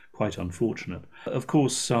quite unfortunate. Of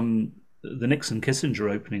course, the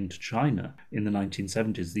Nixon-Kissinger opening to China in the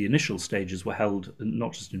 1970s, the initial stages were held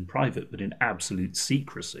not just in private, but in absolute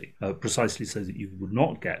secrecy, precisely so that you would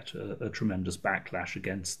not get a tremendous backlash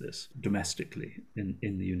against this domestically in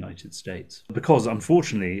the United States. Because,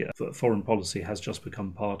 unfortunately, foreign policy has just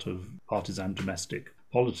become part of partisan domestic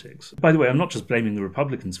politics. By the way, I'm not just blaming the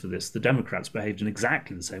Republicans for this. The Democrats behaved in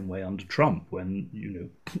exactly the same way under Trump,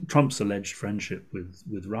 when Trump's alleged friendship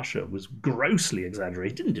with Russia was grossly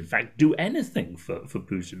exaggerated. He didn't, in fact, do anything for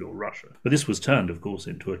Putin or Russia. But this was turned, of course,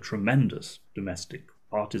 into a tremendous domestic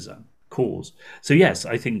partisan cause. So yes,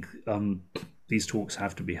 I think these talks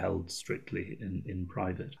have to be held strictly in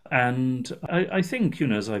private. And I think,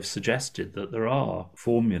 as I've suggested, that there are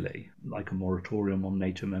formulae, like a moratorium on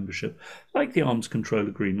NATO membership, like the arms control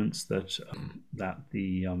agreements that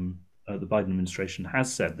the Biden administration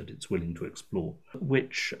has said that it's willing to explore,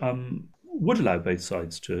 which would allow both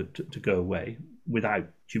sides to go away without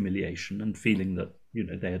humiliation and feeling that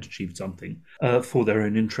they had achieved something for their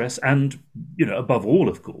own interests, and above all,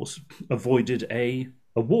 of course, avoided a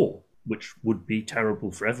war, which would be terrible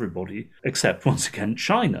for everybody, except, once again,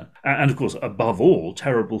 China. And, of course, above all,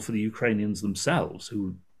 terrible for the Ukrainians themselves, who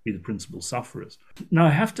would be the principal sufferers. Now, I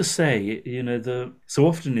have to say, so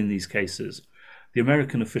often in these cases, the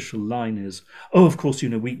American official line is, of course,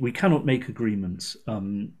 we cannot make agreements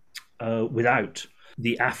without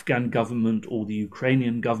the Afghan government or the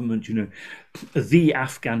Ukrainian government, the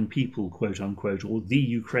Afghan people, quote unquote, or the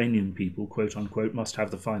Ukrainian people, quote unquote, must have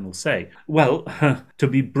the final say. Well, to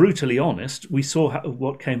be brutally honest, we saw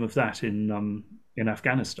what came of that in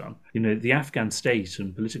Afghanistan. The Afghan state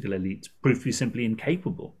and political elite proved to be simply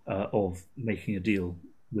incapable of making a deal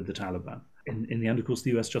with the Taliban. In the end, of course,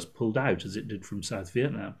 the US just pulled out, as it did from South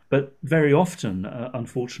Vietnam. But very often,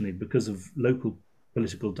 unfortunately, because of local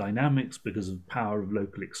political dynamics, because of the power of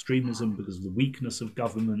local extremism, because of the weakness of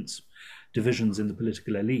governments, divisions in the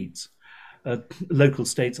political elites, local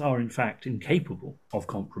states are in fact incapable of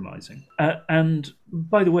compromising. And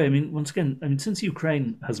by the way, once again, since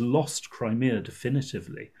Ukraine has lost Crimea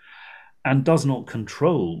definitively, and does not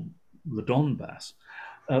control the Donbass.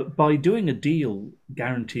 By doing a deal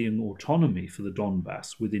guaranteeing autonomy for the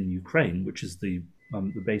Donbass within Ukraine, which is the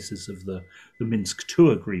basis of the Minsk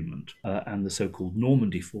II agreement and the so-called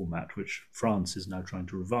Normandy format, which France is now trying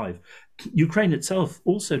to revive, Ukraine itself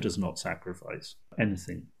also does not sacrifice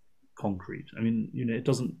anything concrete. I mean, it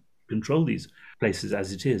doesn't control these places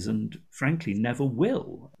as it is, and frankly never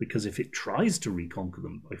will, because if it tries to reconquer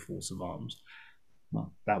them by force of arms,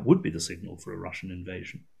 well, that would be the signal for a Russian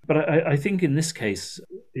invasion. But I think in this case,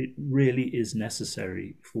 it really is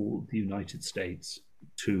necessary for the United States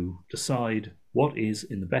to decide what is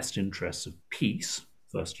in the best interests of peace,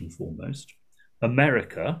 first and foremost.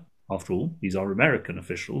 America, after all, these are American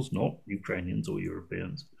officials, not Ukrainians or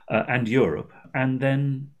Europeans, and Europe, and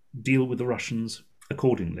then deal with the Russians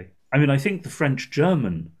accordingly. I mean, I think the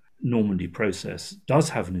French-German Normandy process does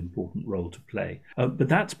have an important role to play, but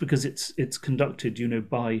that's because it's conducted,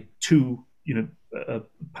 by two,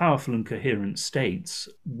 powerful and coherent states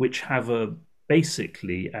which have a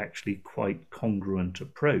basically actually quite congruent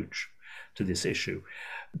approach to this issue.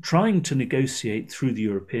 Trying to negotiate through the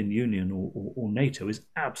European Union or NATO is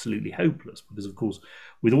absolutely hopeless because, of course,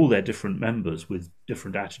 with all their different members with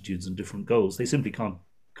different attitudes and different goals, they simply can't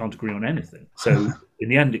agree on anything. So in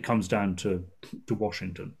the end, it comes down to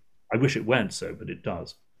Washington. I wish it weren't so, but it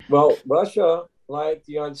does. Well, Russia, like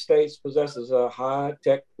the United States, possesses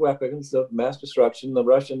high-tech weapons of mass destruction. The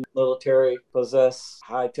Russian military possess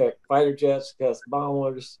high-tech fighter jets, test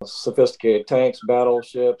bombers, sophisticated tanks,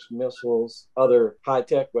 battleships, missiles, other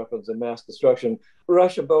high-tech weapons of mass destruction.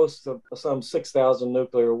 Russia boasts of some 6,000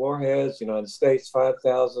 nuclear warheads, the United States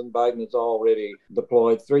 5,000. Biden has already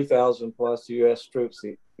deployed 3,000 plus U.S. troops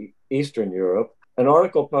in Eastern Europe. An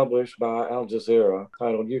article published by Al Jazeera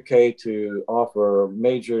titled UK to offer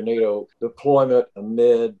major NATO deployment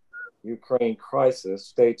amid Ukraine crisis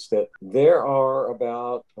states that there are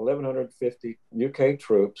about 1,150 UK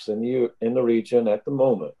troops in the region at the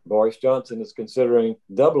moment. Boris Johnson is considering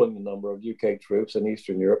doubling the number of UK troops in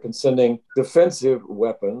Eastern Europe and sending defensive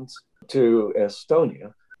weapons to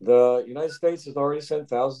Estonia. The United States has already sent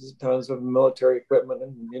thousands of tons of military equipment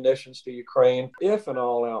and munitions to Ukraine. If an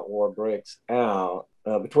all-out war breaks out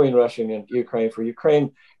between Russia and Ukraine, for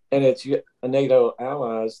Ukraine and its NATO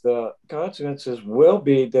allies, the consequences will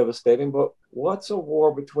be devastating. But what's a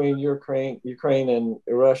war between Ukraine and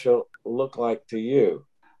Russia look like to you?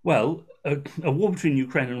 Well, a war between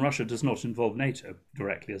Ukraine and Russia does not involve NATO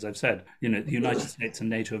directly, as I've said. The United States and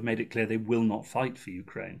NATO have made it clear they will not fight for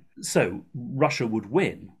Ukraine. So Russia would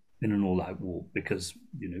win in an all-out war because,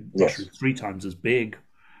 yes, Russia is 3 times as big,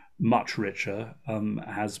 much richer,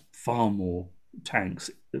 has far more tanks,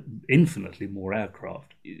 infinitely more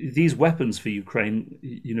aircraft. These weapons for Ukraine,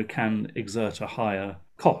 can exert a higher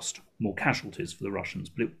cost, more casualties for the Russians,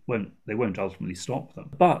 but they won't ultimately stop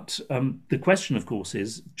them. But the question, of course,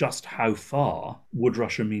 is just how far would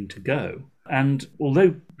Russia mean to go? And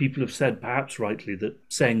although people have said, perhaps rightly, that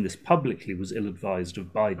saying this publicly was ill-advised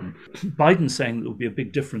of Biden, Biden saying that there would be a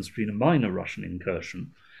big difference between a minor Russian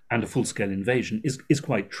incursion and a full-scale invasion is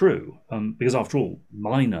quite true, because after all,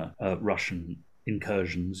 minor Russian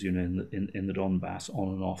incursions, in the Donbass on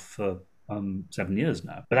and off for 7 years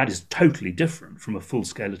now. But that is totally different from a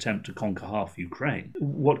full-scale attempt to conquer half Ukraine.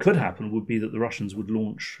 What could happen would be that the Russians would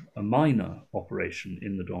launch a minor operation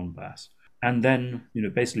in the Donbass and then,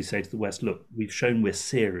 basically say to the West, look, we've shown we're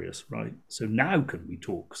serious, right? So now can we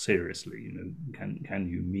talk seriously? Can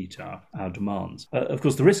you meet our demands? Of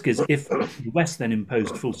course, the risk is if the West then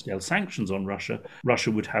imposed full-scale sanctions on Russia, Russia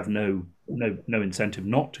would have no incentive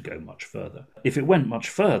not to go much further. If it went much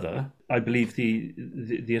further, I believe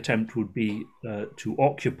the attempt would be to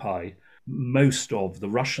occupy most of the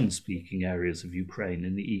Russian-speaking areas of Ukraine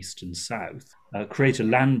in the east and south, create a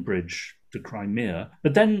land bridge to Crimea,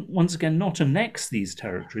 but then once again not annex these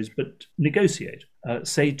territories, but negotiate.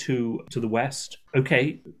 Say to the West,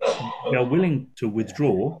 okay, we are willing to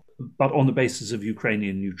withdraw, but on the basis of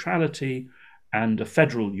Ukrainian neutrality and a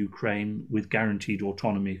federal Ukraine with guaranteed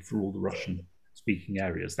autonomy for all the Russian-speaking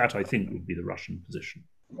areas. That, I think, would be the Russian position.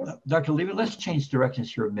 Dr. Levy, let's change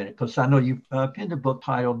directions here a minute, because I know you penned a book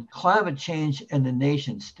titled Climate Change and the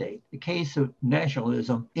Nation State, the Case of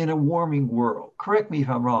Nationalism in a Warming World. Correct me if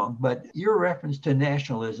I'm wrong, but your reference to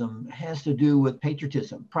nationalism has to do with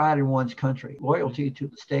patriotism, pride in one's country, loyalty to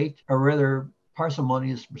the state, or rather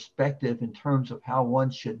parsimonious perspective in terms of how one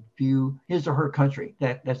should view his or her country.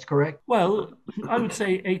 That's correct? Well, I would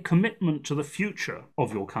say a commitment to the future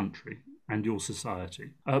of your country and your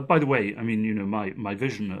society. By the way, I mean, my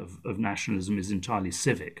vision of nationalism is entirely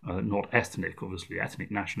civic, not ethnic. Obviously,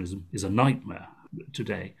 ethnic nationalism is a nightmare.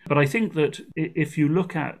 today. But I think that if you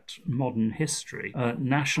look at modern history,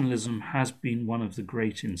 nationalism has been one of the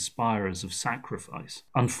great inspirers of sacrifice,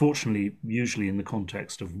 unfortunately, usually in the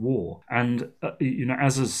context of war. And,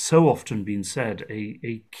 as has so often been said,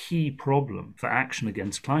 a key problem for action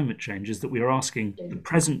against climate change is that we are asking the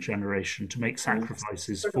present generation to make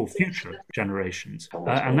sacrifices for future generations.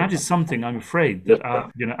 And that is something, I'm afraid, that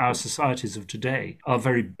our societies of today are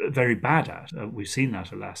very, very bad at. We've seen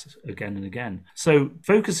that, alas, again and again. So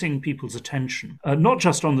focusing people's attention, not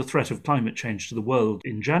just on the threat of climate change to the world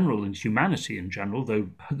in general and humanity in general, though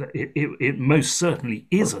it most certainly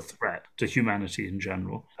is a threat to humanity in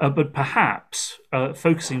general, but perhaps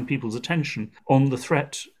focusing people's attention on the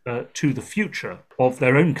threat to the future of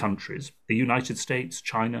their own countries, the United States,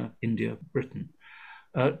 China, India, Britain,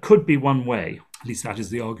 could be one way, at least that is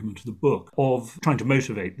the argument of the book, of trying to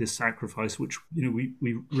motivate this sacrifice, which we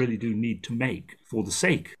really do need to make for the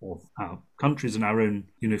sake of our countries and our own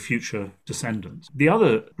future descendants. The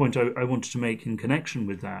other point I wanted to make in connection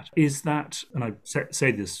with that is that, and I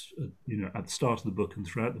say this at the start of the book and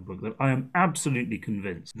throughout the book, that I am absolutely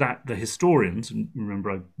convinced that the historians, and remember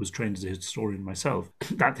I was trained as a historian myself,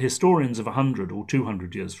 that the historians of 100 or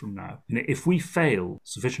 200 years from now, if we fail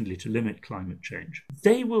sufficiently to limit climate change,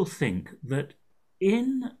 they will think that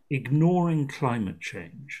in ignoring climate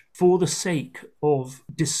change for the sake of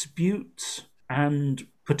disputes and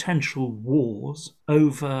potential wars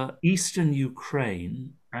over eastern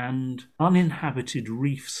Ukraine and uninhabited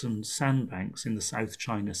reefs and sandbanks in the South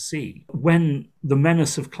China Sea, when the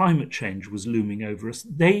menace of climate change was looming over us,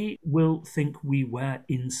 they will think we were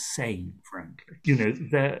insane, frankly.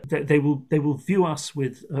 They will view us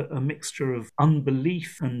with a mixture of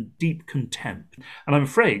unbelief and deep contempt. And I'm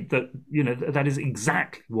afraid that, that is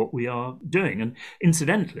exactly what we are doing. And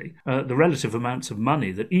incidentally, the relative amounts of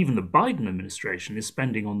money that even the Biden administration is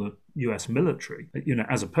spending on the US military,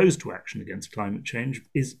 as opposed to action against climate change,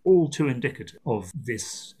 is all too indicative of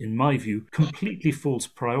this, in my view, completely false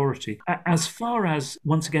priority, as far as,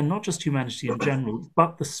 once again, not just humanity in general,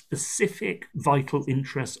 but the specific vital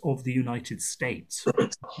interests of the United States.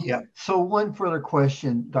 Yeah. So one further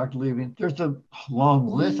question, Dr. Levin. There's a long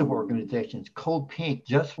list of organizations: Cold Pink,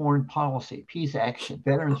 Just Foreign Policy, Peace Action,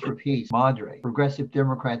 Veterans for Peace, Madre, Progressive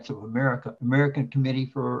Democrats of America, American Committee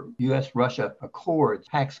for U.S.-Russia Accords,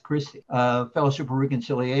 Pax Christi, Fellowship for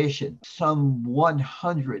Reconciliation, some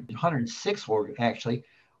 106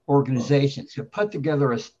 organizations have put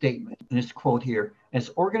together a statement, and this quote here: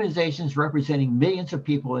 as organizations representing millions of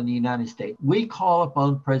people in the United States, we call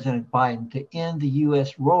upon President Biden to end the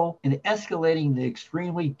U.S. role in escalating the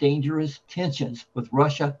extremely dangerous tensions with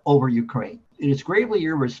Russia over Ukraine. It is gravely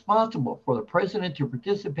irresponsible for the president to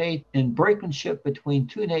participate in brinkmanship between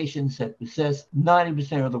two nations that possess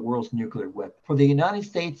 90% of the world's nuclear weapons. For the United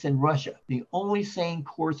States and Russia, the only sane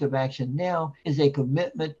course of action now is a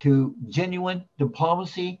commitment to genuine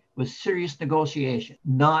diplomacy with serious negotiation,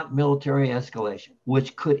 not military escalation,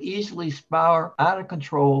 which could easily spiral out of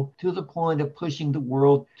control to the point of pushing the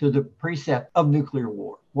world to the precipice of nuclear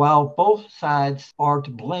war. While both sides are to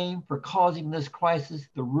blame for causing this crisis,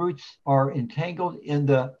 the roots are entangled in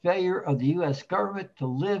the failure of the U.S. government to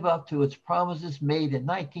live up to its promises made in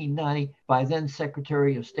 1990 by then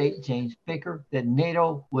Secretary of State James Baker that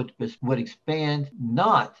NATO would expand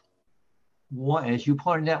not one, as you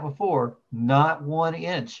pointed out before, not 1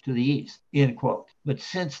 inch to the east, end quote. But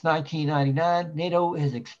since 1999, NATO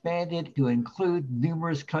has expanded to include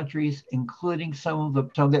numerous countries, including some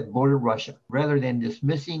that border Russia. Rather than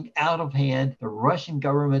dismissing out of hand the Russian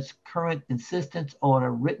government's current insistence on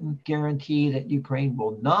a written guarantee that Ukraine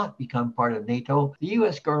will not become part of NATO, the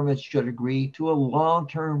U.S. government should agree to a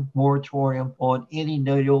long-term moratorium on any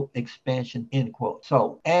NATO expansion, end quote.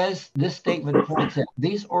 So, as this statement points out,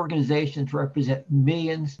 these organizations represent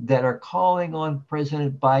millions that are calling on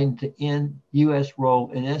President Biden to end U.S.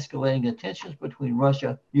 role in escalating the tensions between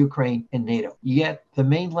Russia, Ukraine, and NATO. Yet, the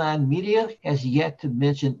mainline media has yet to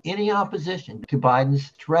mention any opposition to Biden's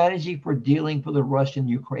strategy for dealing with the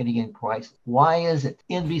Russian-Ukrainian crisis. Why is it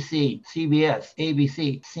NBC, CBS,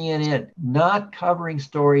 ABC, CNN not covering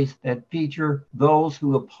stories that feature those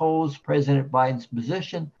who oppose President Biden's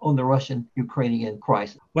position on the Russian-Ukrainian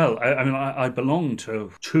crisis? Well, I belong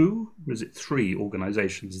to three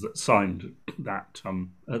organizations that signed that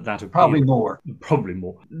appeal. Probably more. Probably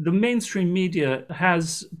more. The mainstream media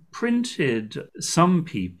has printed some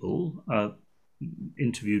people,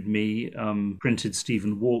 interviewed me, printed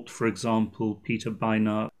Stephen Walt, for example, Peter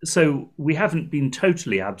Beinart, So we haven't been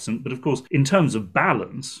totally absent, but of course, in terms of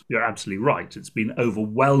balance, you're absolutely right. It's been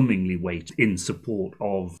overwhelmingly weighted in support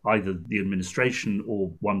of either the administration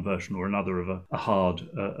or one version or another of a hard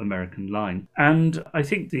American line. And I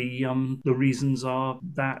think the reasons are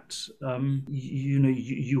that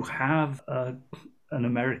you have an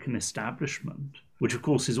American establishment, which of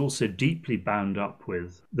course is also deeply bound up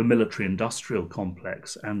with the military industrial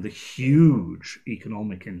complex and the huge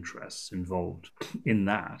economic interests involved in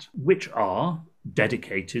that, which are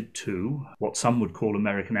dedicated to what some would call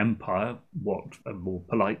American empire, what a more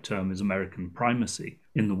polite term is American primacy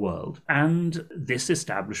in the world. And this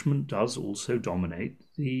establishment does also dominate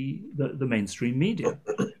the mainstream media.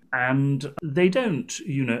 And they don't,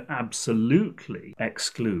 absolutely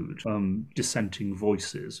exclude dissenting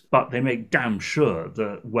voices, but they make damn sure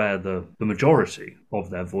that where the majority of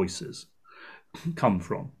their voices come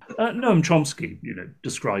from. Noam Chomsky,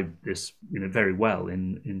 described this, very well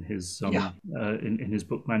in his in his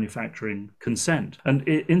book Manufacturing Consent. And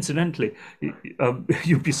incidentally,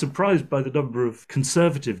 you'd be surprised by the number of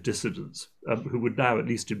conservative dissidents who would now, at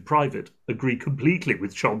least in private, agree completely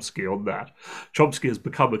with Chomsky on that. Chomsky has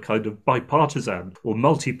become a kind of bipartisan or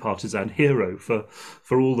multi-partisan hero for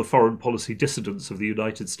all the foreign policy dissidents of the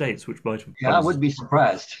United States, which might have. Yeah, I would be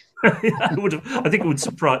surprised. I think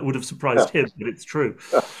it would have surprised him, but it's true.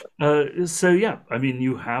 So yeah, I mean,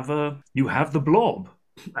 you have the blob,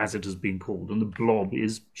 as it has been called, and the blob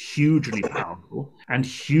is hugely powerful and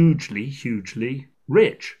hugely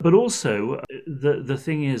rich. But also, the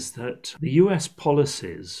thing is that the US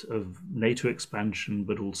policies of NATO expansion,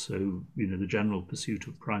 but also, the general pursuit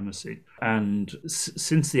of primacy, and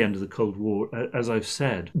since the end of the Cold War, as I've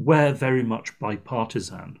said, were very much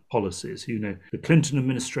bipartisan policies. The Clinton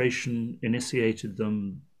administration initiated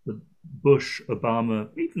them. The Bush, Obama,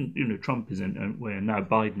 even Trump is in a way, and now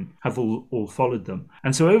Biden have all followed them.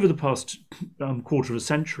 And so over the past quarter of a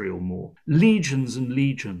century or more, legions and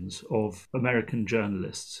legions of American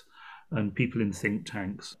journalists and people in think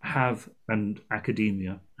tanks and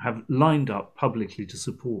academia have lined up publicly to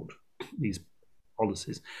support these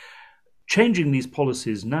policies. Changing these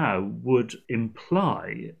policies now would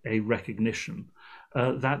imply a recognition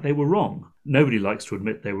that they were wrong. Nobody likes to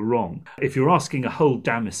admit they were wrong. If you're asking a whole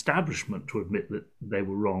damn establishment to admit that they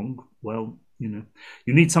were wrong, well, you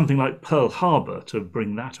need something like Pearl Harbor to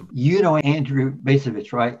bring that about. Andrew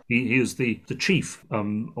Bacevich, right? He is the chief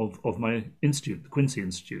of my institute, the Quincy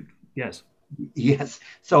Institute. Yes. Yes.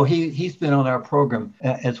 So he's been on our program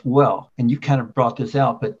as well. And you kind of brought this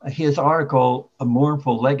out, but his article, A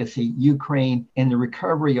Mournful Legacy, Ukraine and the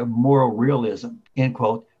Recovery of Moral Realism, end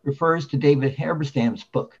quote, refers to David Halberstam's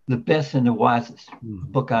book, The Best and the Wisest, a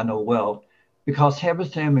book I know well, because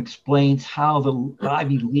Halberstam explains how the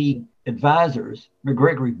Ivy League advisors,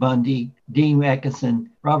 McGregory Bundy, Dean Atkinson,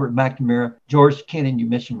 Robert McNamara, George Kennan, you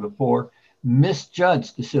mentioned before,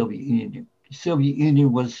 misjudged the Soviet Union. The Soviet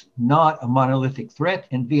Union was not a monolithic threat,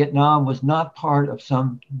 and Vietnam was not part of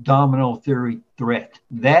some domino theory threat.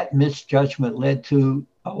 That misjudgment led to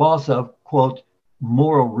a loss of, quote,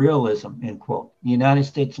 moral realism, end quote. The United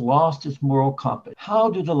States lost its moral compass.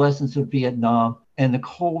 How do the lessons of Vietnam and the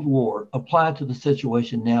Cold War apply to the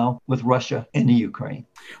situation now with Russia and the Ukraine?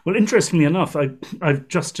 Well, interestingly enough, I've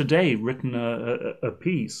just today written a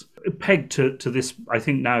piece pegged to this, I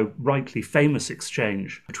think now rightly famous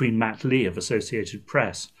exchange between Matt Lee of Associated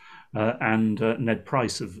Press and Ned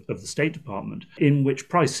Price of the State Department, in which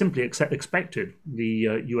Price simply expected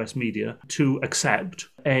the US media to accept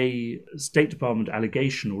a State Department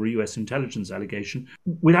allegation or a US intelligence allegation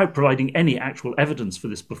without providing any actual evidence for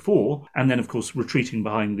this before, and then, of course, retreating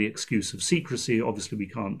behind the excuse of secrecy. Obviously, we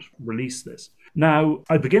can't release this. Now,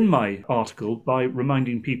 I begin my article by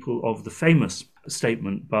reminding people of the famous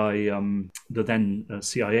statement by the then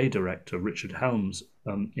CIA director, Richard Helms,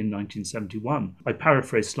 in 1971. I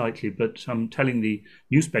paraphrase slightly, but telling the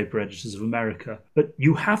newspaper editors of America, but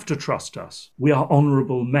you have to trust us. We are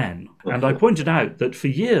honorable men. And I pointed out that for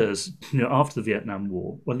years, after the Vietnam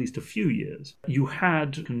War, well, at least a few years, you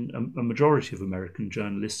had a majority of American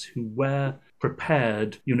journalists who were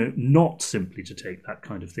prepared, not simply to take that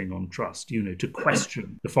kind of thing on trust, to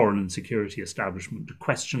question the foreign and security establishment, to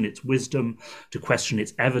question its wisdom, to question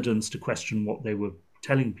its evidence, to question what they were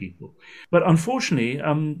telling people. But unfortunately,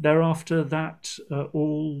 thereafter, that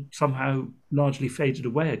all somehow largely faded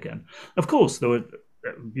away again. Of course, there were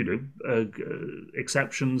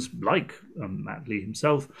exceptions like Matt Lee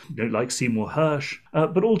himself, like Seymour Hersh,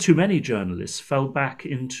 but all too many journalists fell back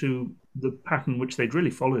into the pattern which they'd really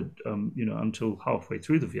followed, until halfway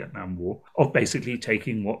through the Vietnam War, of basically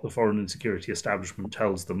taking what the foreign and security establishment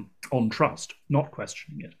tells them on trust, not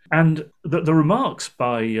questioning it. And the remarks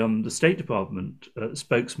by the State Department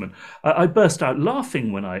spokesman, I burst out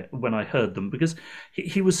laughing when I heard them, because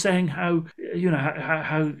he was saying how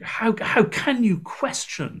can you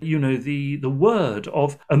question the word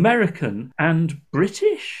of American and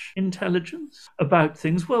British intelligence about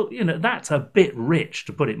things? Well, that's a bit rich,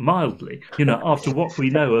 to put it mildly, after what we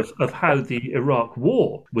know of how the Iraq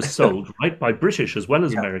War was sold, right, by British as well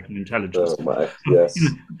as American intelligence. Oh my, yes.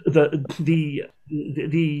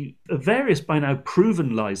 The various by now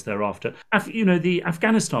proven lies thereafter, the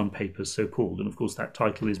Afghanistan Papers, so-called, and of course that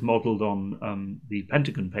title is modelled on the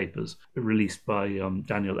Pentagon Papers released by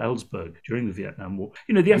Daniel Ellsberg during the Vietnam War.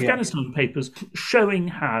 The Afghanistan Papers showing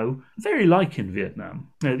how, very like in Vietnam,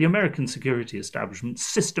 the American security establishment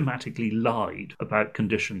systematically lied about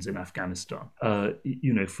conditions in Afghanistan,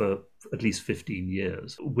 for at least 15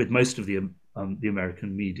 years, with most of the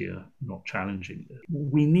American media not challenging it.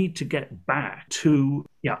 We need to get back to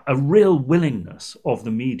a real willingness of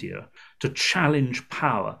the media to challenge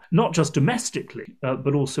power, not just domestically,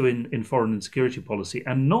 but also in foreign and security policy,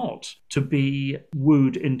 and not to be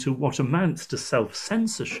wooed into what amounts to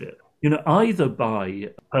self-censorship, either by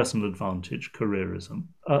personal advantage, careerism,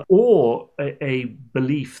 or a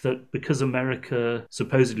belief that because America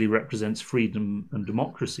supposedly represents freedom and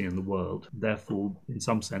democracy in the world, therefore, in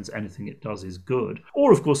some sense, anything it does is good.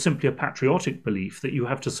 Or, of course, simply a patriotic belief that you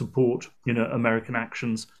have to support, American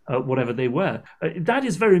actions, whatever they were. That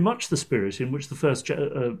is very much the spirit in which the first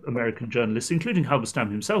American journalists, including Halberstam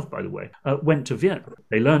himself, by the way, went to Vietnam.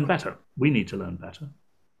 They learned better. We need to learn better.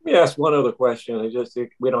 Let me ask one other question.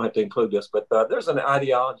 We don't have to include this, but there's an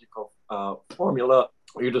ideological formula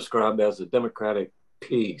you described as a democratic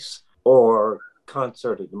peace or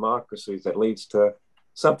concert of democracies that leads to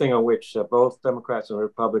something on which both Democrats and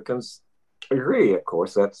Republicans agree. Of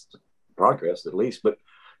course, that's progress at least, but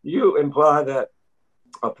you imply that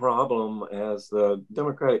a problem as the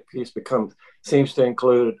democratic peace seems to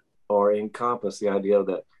include or encompass the idea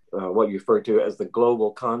that what you refer to as the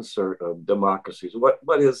global concert of democracies.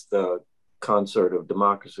 What is the concert of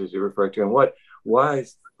democracies you refer to, and why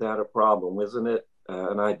is that a problem? Isn't it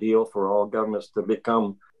an ideal for all governments to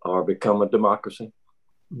become a democracy?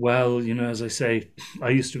 Well, as I say, I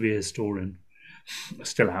used to be a historian. I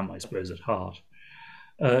still am, I suppose, at heart.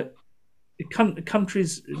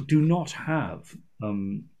 Countries do not have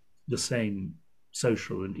the same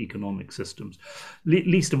social and economic systems.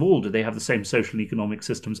 Least of all do they have the same social and economic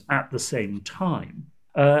systems at the same time.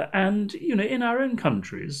 And, in our own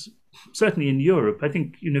countries, certainly in Europe, I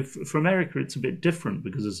think, for America, it's a bit different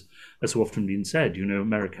because, as so often been said,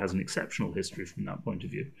 America has an exceptional history from that point of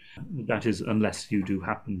view. That is, unless you do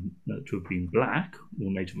happen to have been black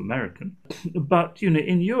or Native American. But,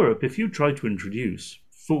 in Europe, if you try to introduce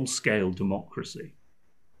full-scale democracy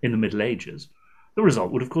in the Middle Ages, the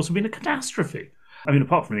result would, of course, have been a catastrophe. I mean,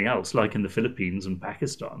 apart from anything else, like in the Philippines and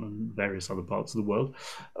Pakistan and various other parts of the world,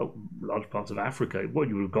 large parts of Africa, what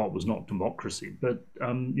you would have got was not democracy, but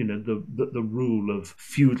the rule of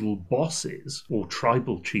feudal bosses or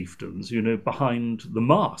tribal chieftains, behind the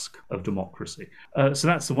mask of democracy. So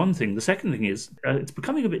that's the one thing. The second thing is it's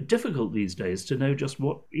becoming a bit difficult these days to know just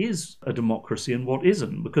what is a democracy and what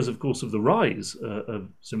isn't, because, of course, of the rise of,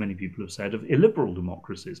 so many people have said, of illiberal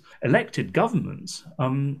democracies. Elected governments,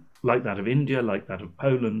 like that of India, like that of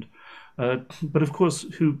Poland, but of course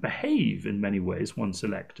who behave in many ways, once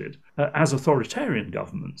elected, as authoritarian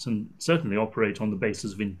governments and certainly operate on the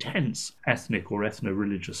basis of intense ethnic or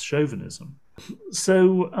ethno-religious chauvinism.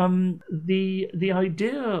 So the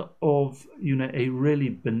idea of a really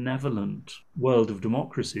benevolent world of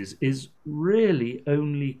democracies is really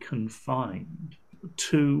only confined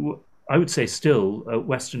to, I would say still,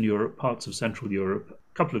 Western Europe, parts of Central Europe,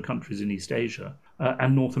 a couple of countries in East Asia,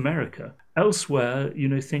 and North America. Elsewhere,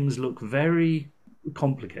 things look very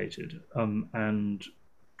complicated and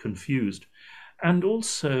confused. And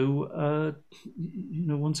also,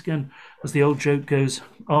 once again, as the old joke goes,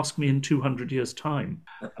 ask me in 200 years' time.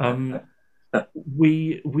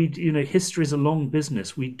 History is a long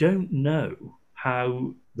business. We don't know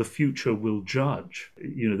how the future will judge,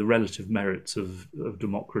 the relative merits of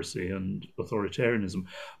democracy and authoritarianism.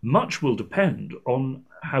 Much will depend on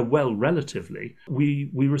how well, relatively, we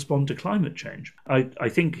respond to climate change. I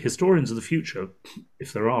think historians of the future,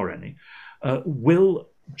 if there are any, will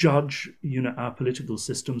judge, our political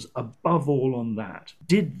systems above all on that.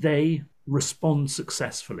 Did they respond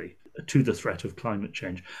successfully to the threat of climate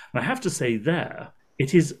change? And I have to say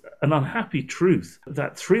it is an unhappy truth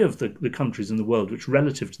that three of the countries in the world which,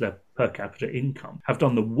 relative to their per capita income, have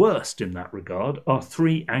done the worst in that regard are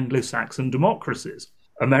three Anglo-Saxon democracies: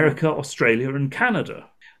 America, Australia, and Canada.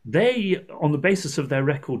 They, on the basis of their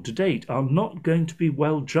record to date, are not going to be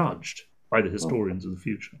well judged by the historians of the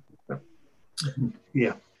future.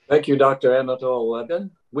 Yeah. Thank you, Dr. Anatol Levin.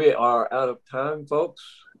 We are out of time, folks.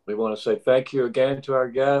 We want to say thank you again to our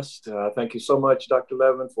guest. Thank you so much, Dr.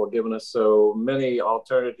 Levin, for giving us so many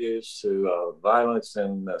alternatives to violence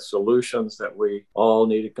and solutions that we all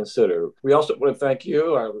need to consider. We also want to thank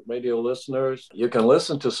you, our radio listeners. You can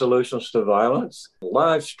listen to Solutions to Violence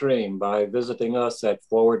live stream by visiting us at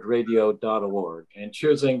forwardradio.org and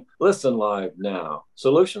choosing Listen Live Now.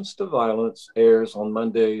 Solutions to Violence airs on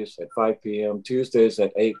Mondays at 5 p.m., Tuesdays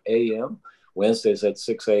at 8 a.m., Wednesdays at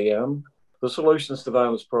 6 a.m., The Solutions to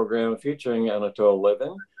Violence program featuring Anatol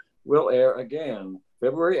Levin will air again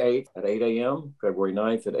February 8th at 8 a.m., February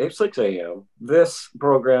 9th at 6 a.m. This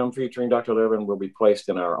program featuring Dr. Levin will be placed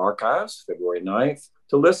in our archives February 9th.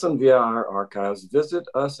 To listen via our archives, visit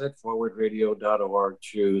us at forwardradio.org,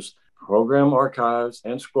 choose Program Archives,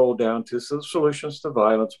 and scroll down to the Solutions to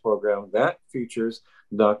Violence program that features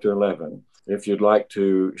Dr. Levin. If you'd like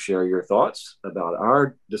to share your thoughts about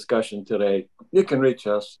our discussion today, you can reach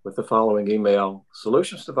us with the following email: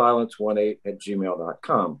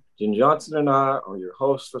 solutionstoviolence18@gmail.com. Jen Johnson and I are your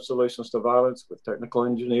hosts for Solutions to Violence, with technical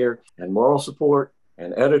engineer and moral support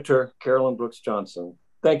and editor Carolyn Brooks Johnson.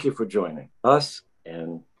 Thank you for joining us,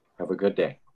 and have a good day.